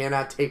Rings, and I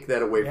cannot take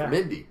that away from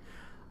Indy.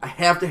 I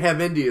have to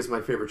have Indy as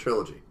my favorite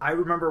trilogy. I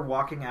remember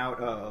walking out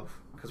of,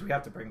 because we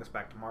have to bring this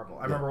back to Marvel,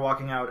 I remember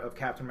walking out of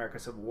Captain America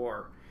Civil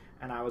War,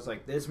 and I was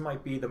like, this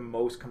might be the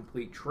most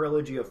complete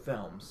trilogy of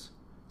films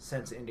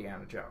since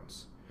Indiana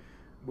Jones,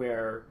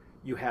 where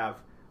you have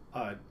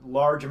a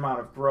large amount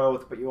of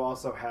growth, but you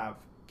also have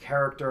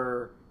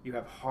character, you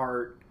have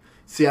heart.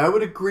 See, I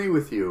would agree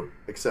with you,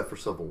 except for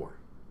Civil War.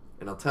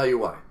 And I'll tell you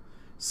why.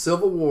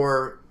 Civil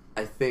War,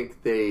 I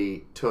think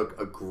they took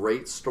a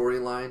great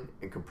storyline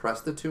and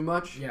compressed it too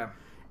much. Yeah.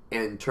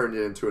 And turned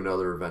it into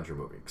another Avenger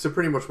movie. Because it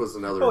pretty much was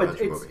another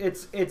Avenger movie.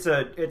 It's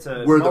a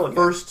where mulligan. The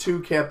first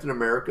two Captain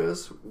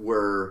Americas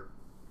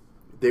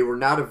they were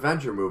not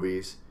Avenger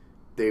movies,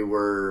 they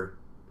were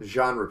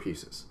genre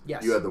pieces.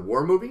 Yes. You had the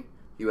war movie,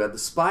 you had the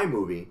spy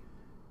movie.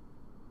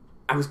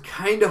 I was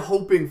kind of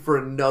hoping for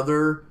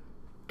another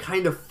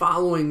kind of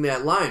following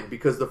that line,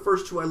 because the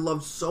first two I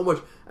loved so much.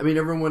 I mean,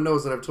 everyone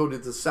knows, and I've told you,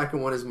 the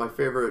second one is my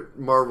favorite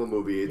Marvel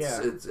movie.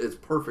 It's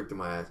perfect in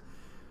my eyes.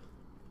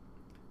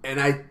 And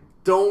I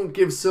don't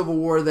give Civil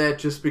War that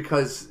just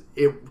because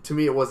to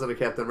me it wasn't a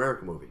Captain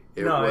America movie.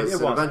 It was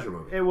an Avenger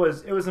movie. It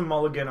was a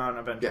mulligan on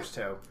Avengers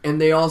 2.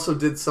 And they also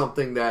did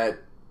something that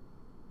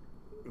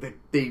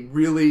they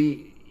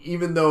really,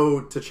 even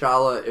though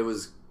T'Challa,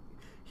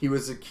 he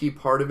was a key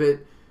part of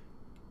it.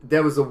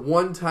 That was the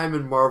one time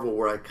in Marvel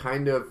where I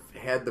kind of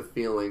had the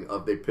feeling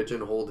of they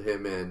pigeonholed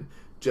him in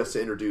just to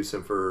introduce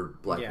him for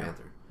Black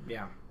Panther.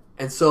 Yeah.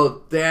 And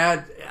so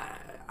that,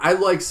 I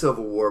like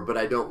Civil War, but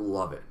I don't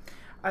love it.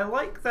 I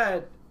like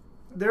that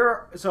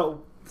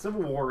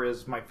Civil War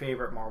is my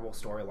favorite Marvel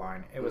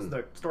storyline. It was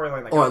the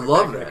storyline that got I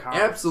love back in that. the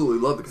comics. Absolutely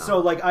love the comics.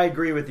 So, I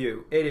agree with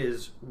you. It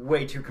is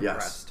way too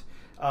compressed.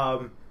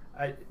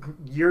 Yes.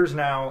 Years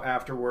now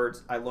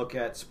afterwards, I look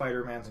at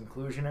Spider-Man's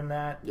inclusion in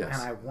that, yes.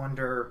 and I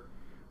wonder,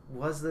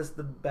 was this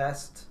the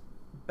best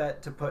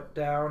bet to put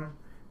down?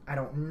 I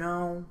don't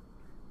know.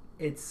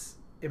 It's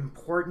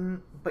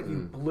important, but you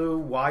blew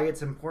why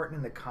it's important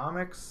in the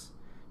comics.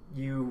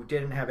 You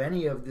didn't have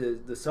any of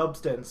the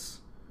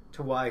substance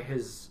to why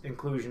his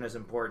inclusion is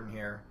important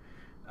here.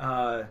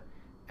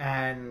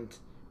 And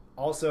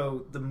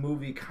also, the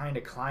movie kind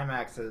of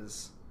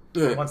climaxes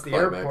once the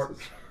airport...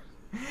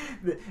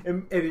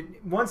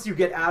 once you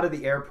get out of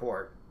the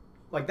airport,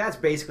 that's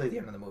basically the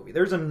end of the movie.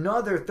 There's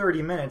another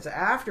 30 minutes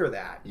after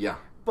that. Yeah.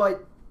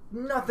 But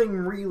nothing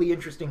really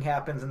interesting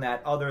happens in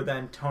that other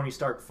than Tony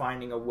Stark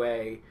finding a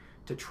way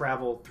to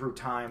travel through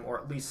time, or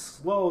at least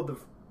slow the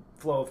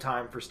flow of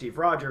time for Steve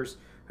Rogers,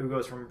 who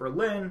goes from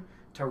Berlin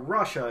to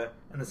Russia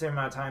in the same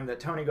amount of time that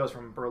Tony goes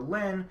from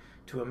Berlin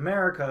to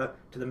America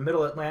to the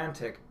Middle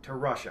Atlantic to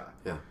Russia.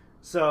 Yeah.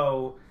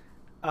 So,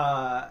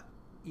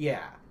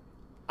 yeah.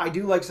 I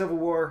do like Civil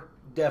War.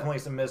 Definitely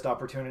some missed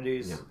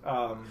opportunities.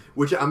 Yeah.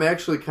 Which I'm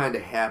actually kind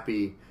of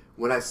happy.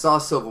 When I saw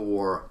Civil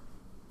War,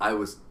 I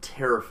was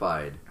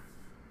terrified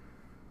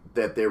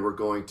that they were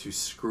going to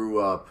screw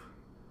up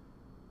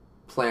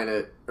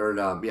Planet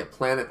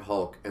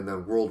Hulk and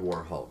then World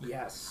War Hulk.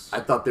 Yes.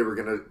 I thought they were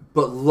going to...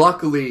 But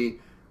luckily,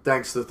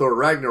 thanks to Thor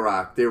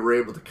Ragnarok, they were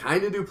able to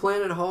kind of do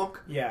Planet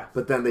Hulk. Yeah.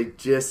 But then they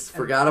just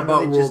forgot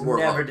about World War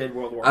Hulk. Never did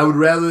World War I would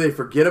rather they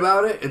forget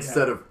about it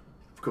instead of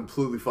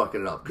completely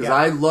fucking it up. Because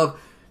I love...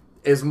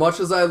 As much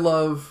as I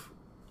love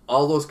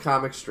all those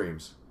comic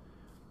streams,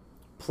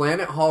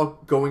 Planet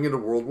Hulk going into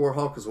World War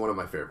Hulk is one of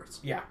my favorites.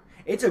 Yeah.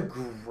 It's a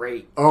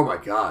great... Oh my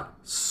god.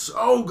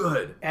 So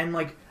good. And,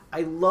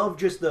 I love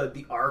just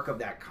the arc of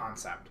that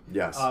concept.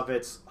 Yes. Of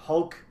it's,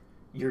 Hulk,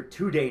 you're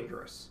too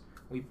dangerous.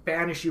 We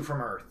banish you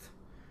from Earth.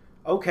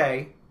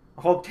 Okay.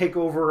 Hulk take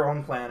over our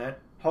own planet.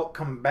 Hulk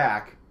come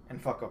back and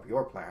fuck up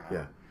your planet.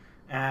 Yeah.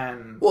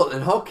 And... Well,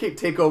 and Hulk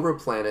take over a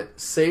planet,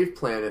 save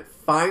planet,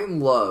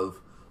 find love,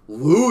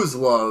 lose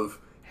love,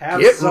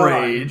 get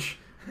rage,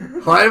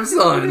 have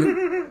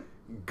son,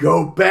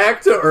 go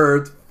back to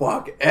Earth,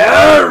 fuck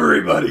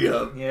everybody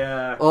up.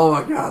 Yeah. Oh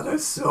my god,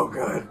 that's so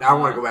good. I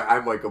want to go back.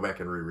 I might go back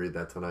and reread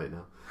that tonight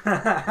now.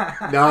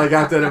 Now I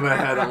got that in my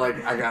head. I'm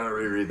like, I gotta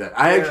reread that.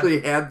 I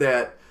actually had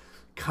that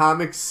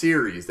comic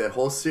series, that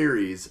whole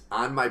series,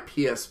 on my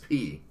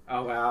PSP.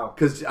 Oh, wow.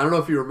 Because I don't know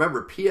if you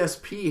remember,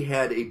 PSP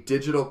had a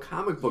digital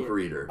comic book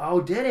reader. Oh,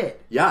 did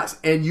it? Yes,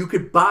 and you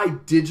could buy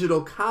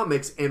digital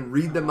comics and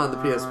read them on the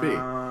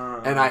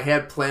PSP. And I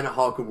had Planet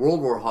Hulk and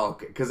World War Hulk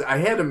because I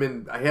have them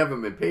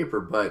in paper,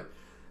 but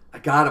I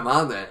got them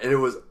on that, and it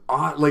was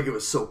it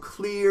was so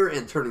clear,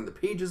 and turning the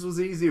pages was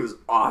easy. It was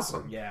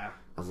awesome. Yeah.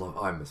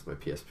 I miss my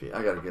PSP.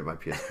 I gotta get my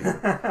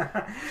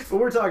PSP. But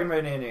we're talking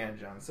about Indiana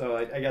Jones, so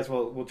I guess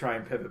we'll try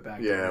and pivot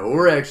back. Yeah, well,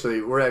 we're actually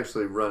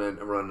running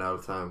out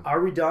of time.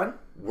 Are we done?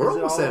 We're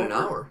almost at an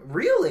hour.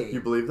 Really?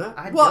 You believe that?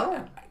 I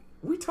don't.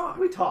 We talk.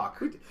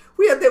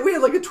 We had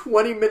like a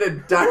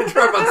 20-minute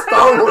diatribe on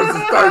Star Wars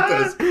to start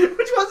this,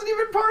 which wasn't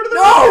even part of the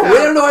No, we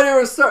had no idea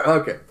where to start.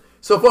 Okay,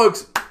 So,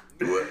 folks,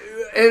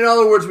 in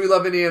other words, we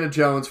love Indiana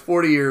Jones.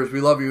 40 years.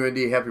 We love you,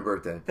 Indy. Happy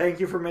birthday. Thank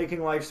you for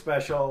making life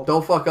special.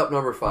 Don't fuck up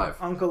number 5.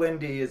 Uncle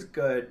Indy is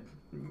good.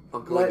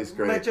 Uncle Indy's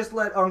great. Just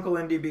let Uncle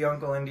Indy be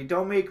Uncle Indy.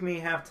 Don't make me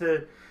have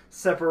to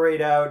separate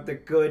out the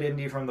good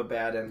Indy from the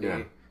bad Indy.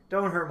 Yeah.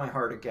 Don't hurt my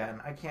heart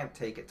again. I can't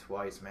take it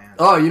twice, man.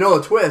 Oh, you know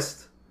a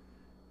twist?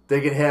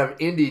 They could have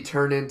Indy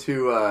turn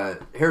into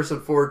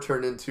Harrison Ford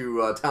turn into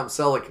Tom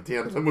Selleck at the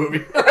end of the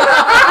movie.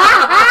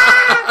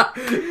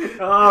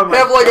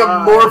 Have like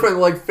a morphin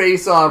like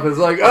face off. It's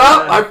like,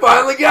 oh, I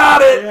finally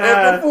got it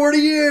after 40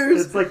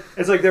 years.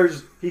 It's like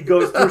there's he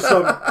goes through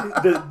some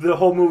the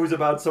whole movie's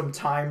about some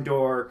time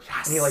door,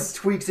 and he like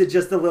tweaks it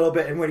just a little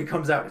bit, and when he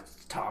comes out,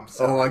 it's Tom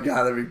Selleck. Oh my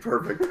god, that'd be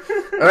perfect.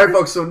 All right,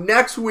 folks. So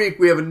next week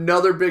we have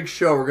another big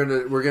show.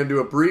 We're gonna do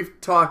a brief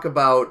talk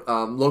about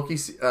Loki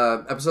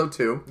episode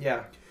 2.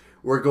 Yeah.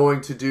 We're going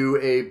to do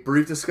a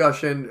brief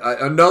discussion,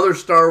 another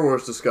Star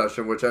Wars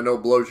discussion, which I know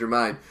blows your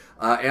mind.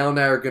 Al and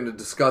I are going to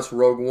discuss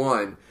Rogue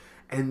One.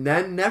 And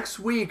then next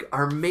week,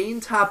 our main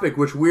topic,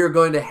 which we are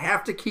going to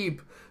have to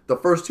keep the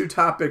first 2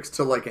 topics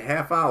to like a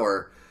half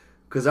hour,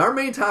 because our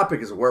main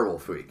topic is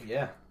Werewolf Week.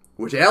 Yeah.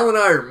 Which Al and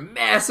I are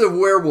massive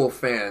werewolf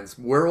fans.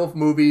 Werewolf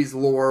movies,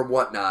 lore,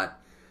 whatnot.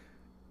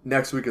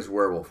 Next week is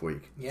Werewolf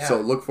Week. Yeah. So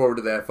look forward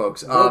to that,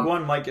 folks. Rogue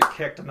One might get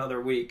kicked another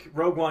week.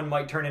 Rogue One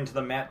might turn into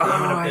the Matt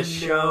Damon of this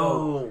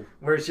show.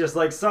 Where it's just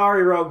like,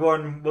 sorry, Rogue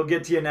One, we'll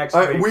get to you next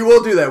week. We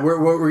will do that. We're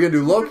going to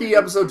do Loki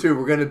episode 2.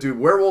 We're going to do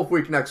Werewolf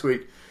Week next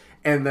week.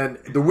 And then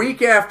the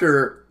week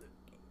after,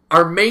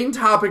 our main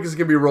topic is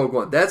going to be Rogue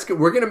One.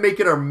 We're going to make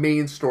it our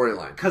main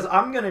storyline. Because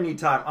I'm going to need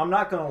time. I'm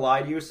not going to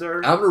lie to you, sir.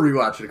 I'm going to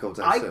rewatch it a couple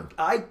times soon.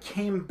 I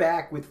came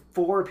back with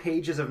 4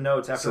 pages of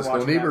notes after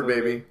watching that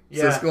movie. Baby.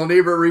 Yeah. Siskel and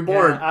Ebert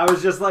reborn. Yeah, I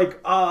was just like,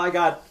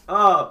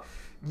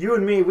 you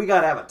and me, we got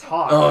to have a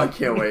talk. Oh, I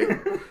can't wait.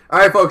 All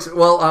right, folks.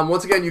 Well,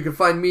 once again, you can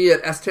find me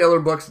at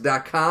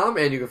staylorbooks.com,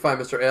 and you can find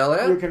Mr. Al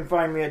at... You can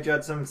find me at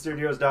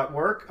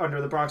judsonstudios.work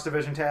under the Bronx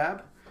Division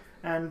tab.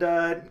 And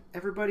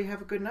everybody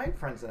have a good night,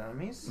 friends and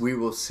enemies. We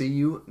will see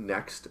you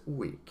next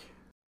week.